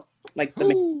Levo. Like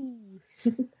the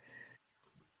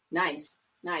Nice.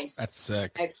 That's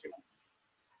sick. Extra.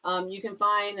 You can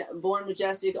find Bjorn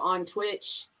Majestik on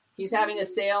Twitch. He's having a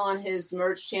sale on his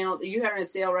merch channel. Are you having a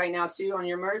sale right now too on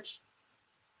your merch?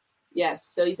 Yes.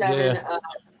 So he's having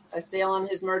a sale on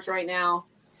his merch right now.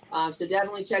 So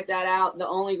definitely check that out. The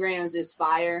Only Grams is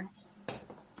fire.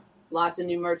 Lots of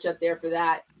new merch up there for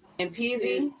that. And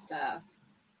Peezy stuff.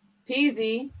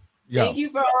 Peezy, thank you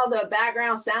for all the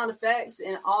background sound effects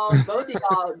and both of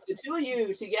y'all, the two of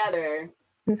you together.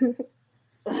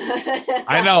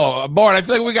 I know, Bjorn. I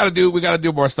feel like we gotta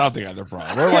do more stuff together, bro.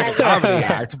 We're like a comedy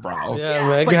act, bro. Yeah,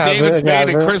 man. It's like David Spade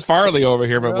and Chris Farley over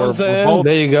here, but we're both.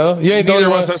 There you go. You ain't the only Neither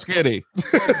one of us are skinny.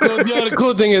 The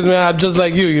cool thing is, man, I'm just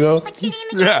like you,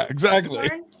 Yeah, exactly.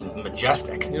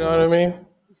 Majestic. You know what I mean?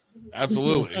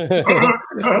 Absolutely.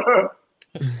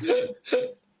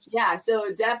 Yeah,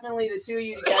 so definitely the two of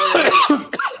you together are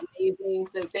amazing.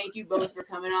 So thank you both for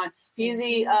coming on.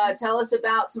 Peezy, tell us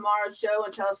about tomorrow's show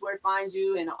and tell us where to find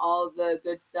you and all the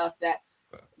good stuff that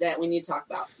we need to talk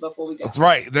about before we go. That's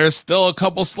right. There's still a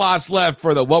couple slots left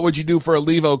for the What Would You Do for a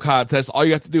Levo contest. All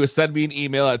you have to do is send me an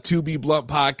email at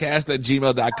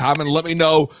 2bbluntpodcast@gmail.com and let me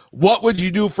know what would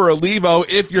you do for a Levo.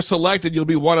 If you're selected, you'll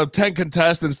be one of 10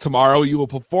 contestants tomorrow. You will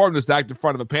perform this act in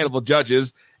front of a panel of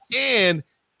judges. And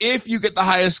if you get the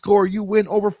highest score, you win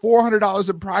over $400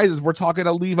 in prizes. We're talking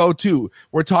a Levo 2.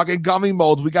 We're talking gummy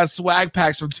molds. We got swag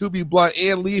packs from 2B Blunt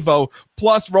and Levo,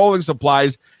 plus rolling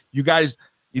supplies. You guys,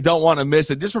 you don't want to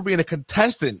miss it. Just for being a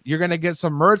contestant, you're going to get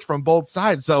some merch from both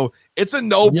sides. So it's a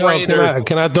no-brainer.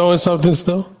 Can I throw in something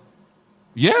still?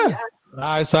 Yeah. All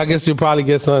right, so I guess you'll probably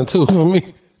get something too for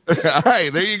me. All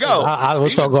right, there you go. We'll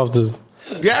talk off this.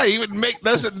 Yeah, you would make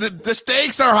this. The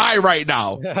stakes are high right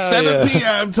now. 7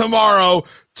 p.m. tomorrow,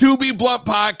 2B Blunt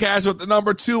Podcast with the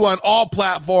number 2 on all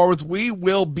platforms. We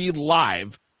will be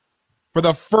live for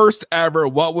the first ever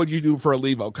What Would You Do for a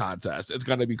Levo contest. It's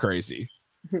going to be crazy.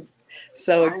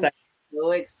 So excited. I'm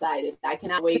so excited. I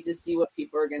cannot wait to see what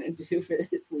people are going to do for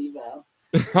this Levo.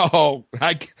 Oh,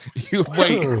 you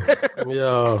wait.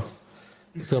 Yo,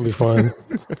 it's going to be fun.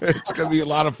 It's going to be a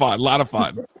lot of fun.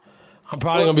 I'm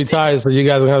probably going to be tired, so you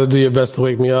guys are going to have to do your best to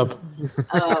wake me up.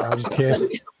 I'm just kidding.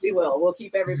 We will. We'll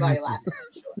keep everybody laughing.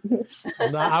 Sure.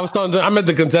 I'm at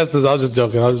the contestants. I was just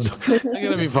joking. They're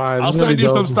going to be fine. I'll send you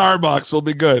some Starbucks. We'll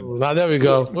be good. There we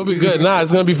go. We'll be good.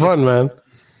 It's going to be fun, man.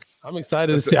 I'm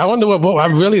excited to see. I wonder what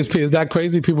I'm really is that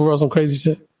crazy? People wrote some crazy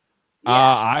shit. Yeah.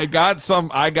 I got some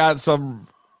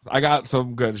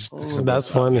good. That's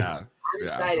funny. I'm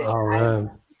excited. Oh man.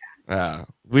 Yeah.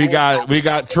 We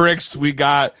got tricks, we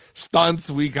got stunts,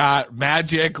 we got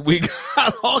magic, we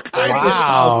got all kinds of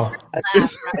stuff.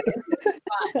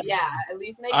 Yeah, at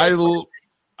least make I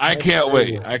can't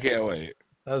wait. I can't wait.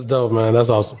 That's dope, man. That's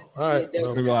awesome. All right. It's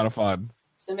gonna be a lot of fun.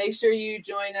 So make sure you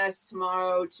join us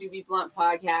tomorrow, 2B Blunt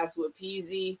Podcast with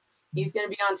Peezy. He's going to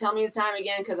be on. Tell me the time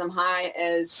again because I'm high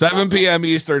as 7 p.m.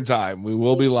 Eastern time. We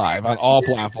will be live on all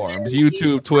platforms: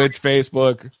 YouTube, Twitch,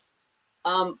 Facebook.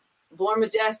 Bjorn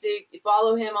Majestik.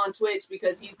 Follow him on Twitch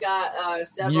because he's got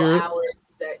several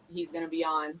hours that he's going to be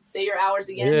on. Say your hours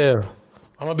again. Yeah,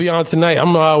 I'm gonna be on tonight.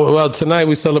 Tonight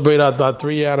we celebrate our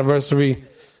 3-year anniversary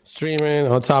streaming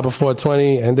on top of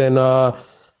 420, and then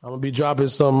I'm gonna be dropping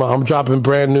I'm dropping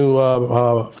brand new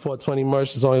 420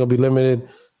 merch. It's only gonna be limited.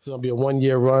 It's gonna be a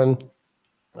 1-year run,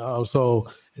 so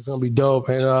it's gonna be dope.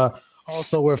 And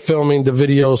also we're filming the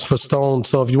videos for Stone.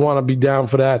 So if you want to be down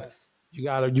for that, you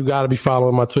gotta be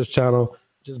following my Twitch channel.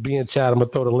 Just be in chat. I'm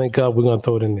gonna throw the link up. We're gonna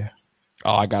throw it in there.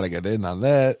 Oh, I gotta get in on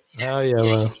that. Hell yeah,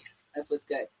 man. That's what's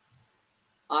good.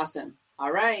 Awesome.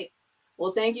 All right.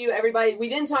 Well, thank you, everybody. We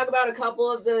didn't talk about a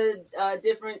couple of the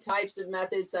different types of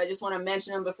methods, so I just want to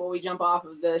mention them before we jump off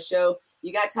of the show.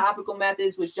 You got topical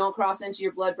methods, which don't cross into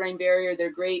your blood-brain barrier.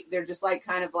 They're great. They're just like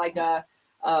kind of like a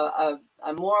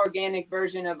more organic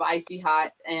version of icy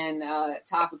hot and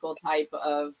topical type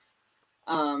of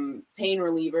pain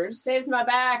relievers. Saved my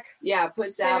back. Yeah,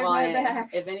 put salve on it.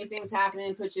 If anything's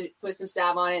happening, put some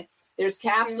salve on it. There's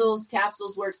capsules.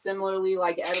 Capsules work similarly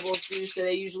like edibles do, so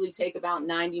they usually take about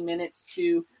 90 minutes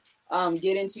to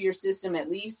get into your system at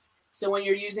least. So when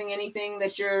you're using anything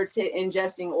that you're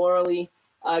ingesting orally,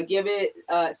 give it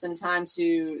some time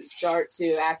to start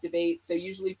to activate. So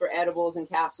usually for edibles and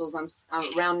capsules, I'm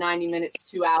around 90 minutes,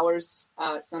 2 hours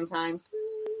sometimes.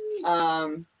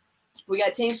 We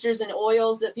got tinctures and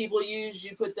oils that people use.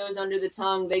 You put those under the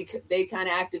tongue. They kind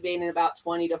of activate in about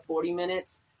 20 to 40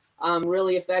 minutes.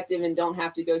 Really effective and don't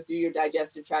have to go through your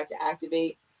digestive tract to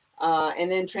activate. And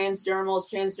then transdermals.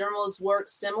 Transdermals work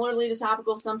similarly to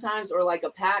topicals sometimes, or like a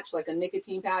patch, like a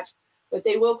nicotine patch, but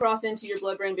they will cross into your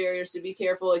blood-brain barrier. So be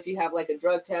careful if you have like a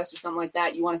drug test or something like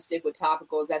that. You want to stick with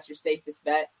topicals. That's your safest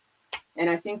bet. And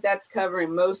I think that's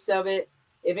covering most of it.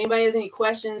 If anybody has any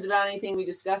questions about anything we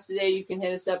discussed today, you can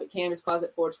hit us up at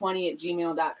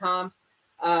cannabiscloset420@gmail.com.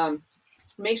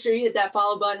 Make sure you hit that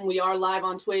follow button. We are live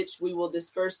on Twitch. We will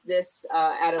disperse this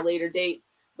at a later date,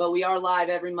 but we are live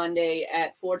every Monday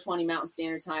at 4:20 Mountain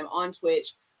Standard Time on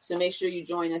Twitch. So make sure you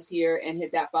join us here and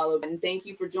hit that follow button. Thank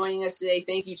you for joining us today.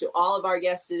 Thank you to all of our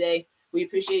guests today. We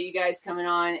appreciate you guys coming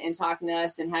on and talking to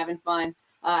us and having fun.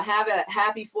 Have a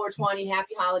happy 420,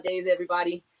 happy holidays,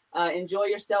 everybody. Enjoy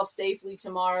yourself safely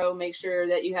tomorrow. Make sure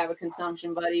that you have a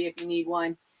consumption buddy if you need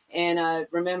one. And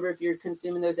remember, if you're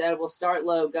consuming those edibles, start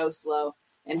low, go slow,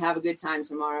 and have a good time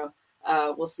tomorrow.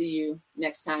 We'll see you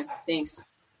next time. Thanks.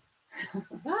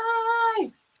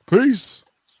 Bye. Peace.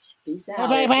 Peace out.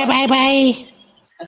 Bye.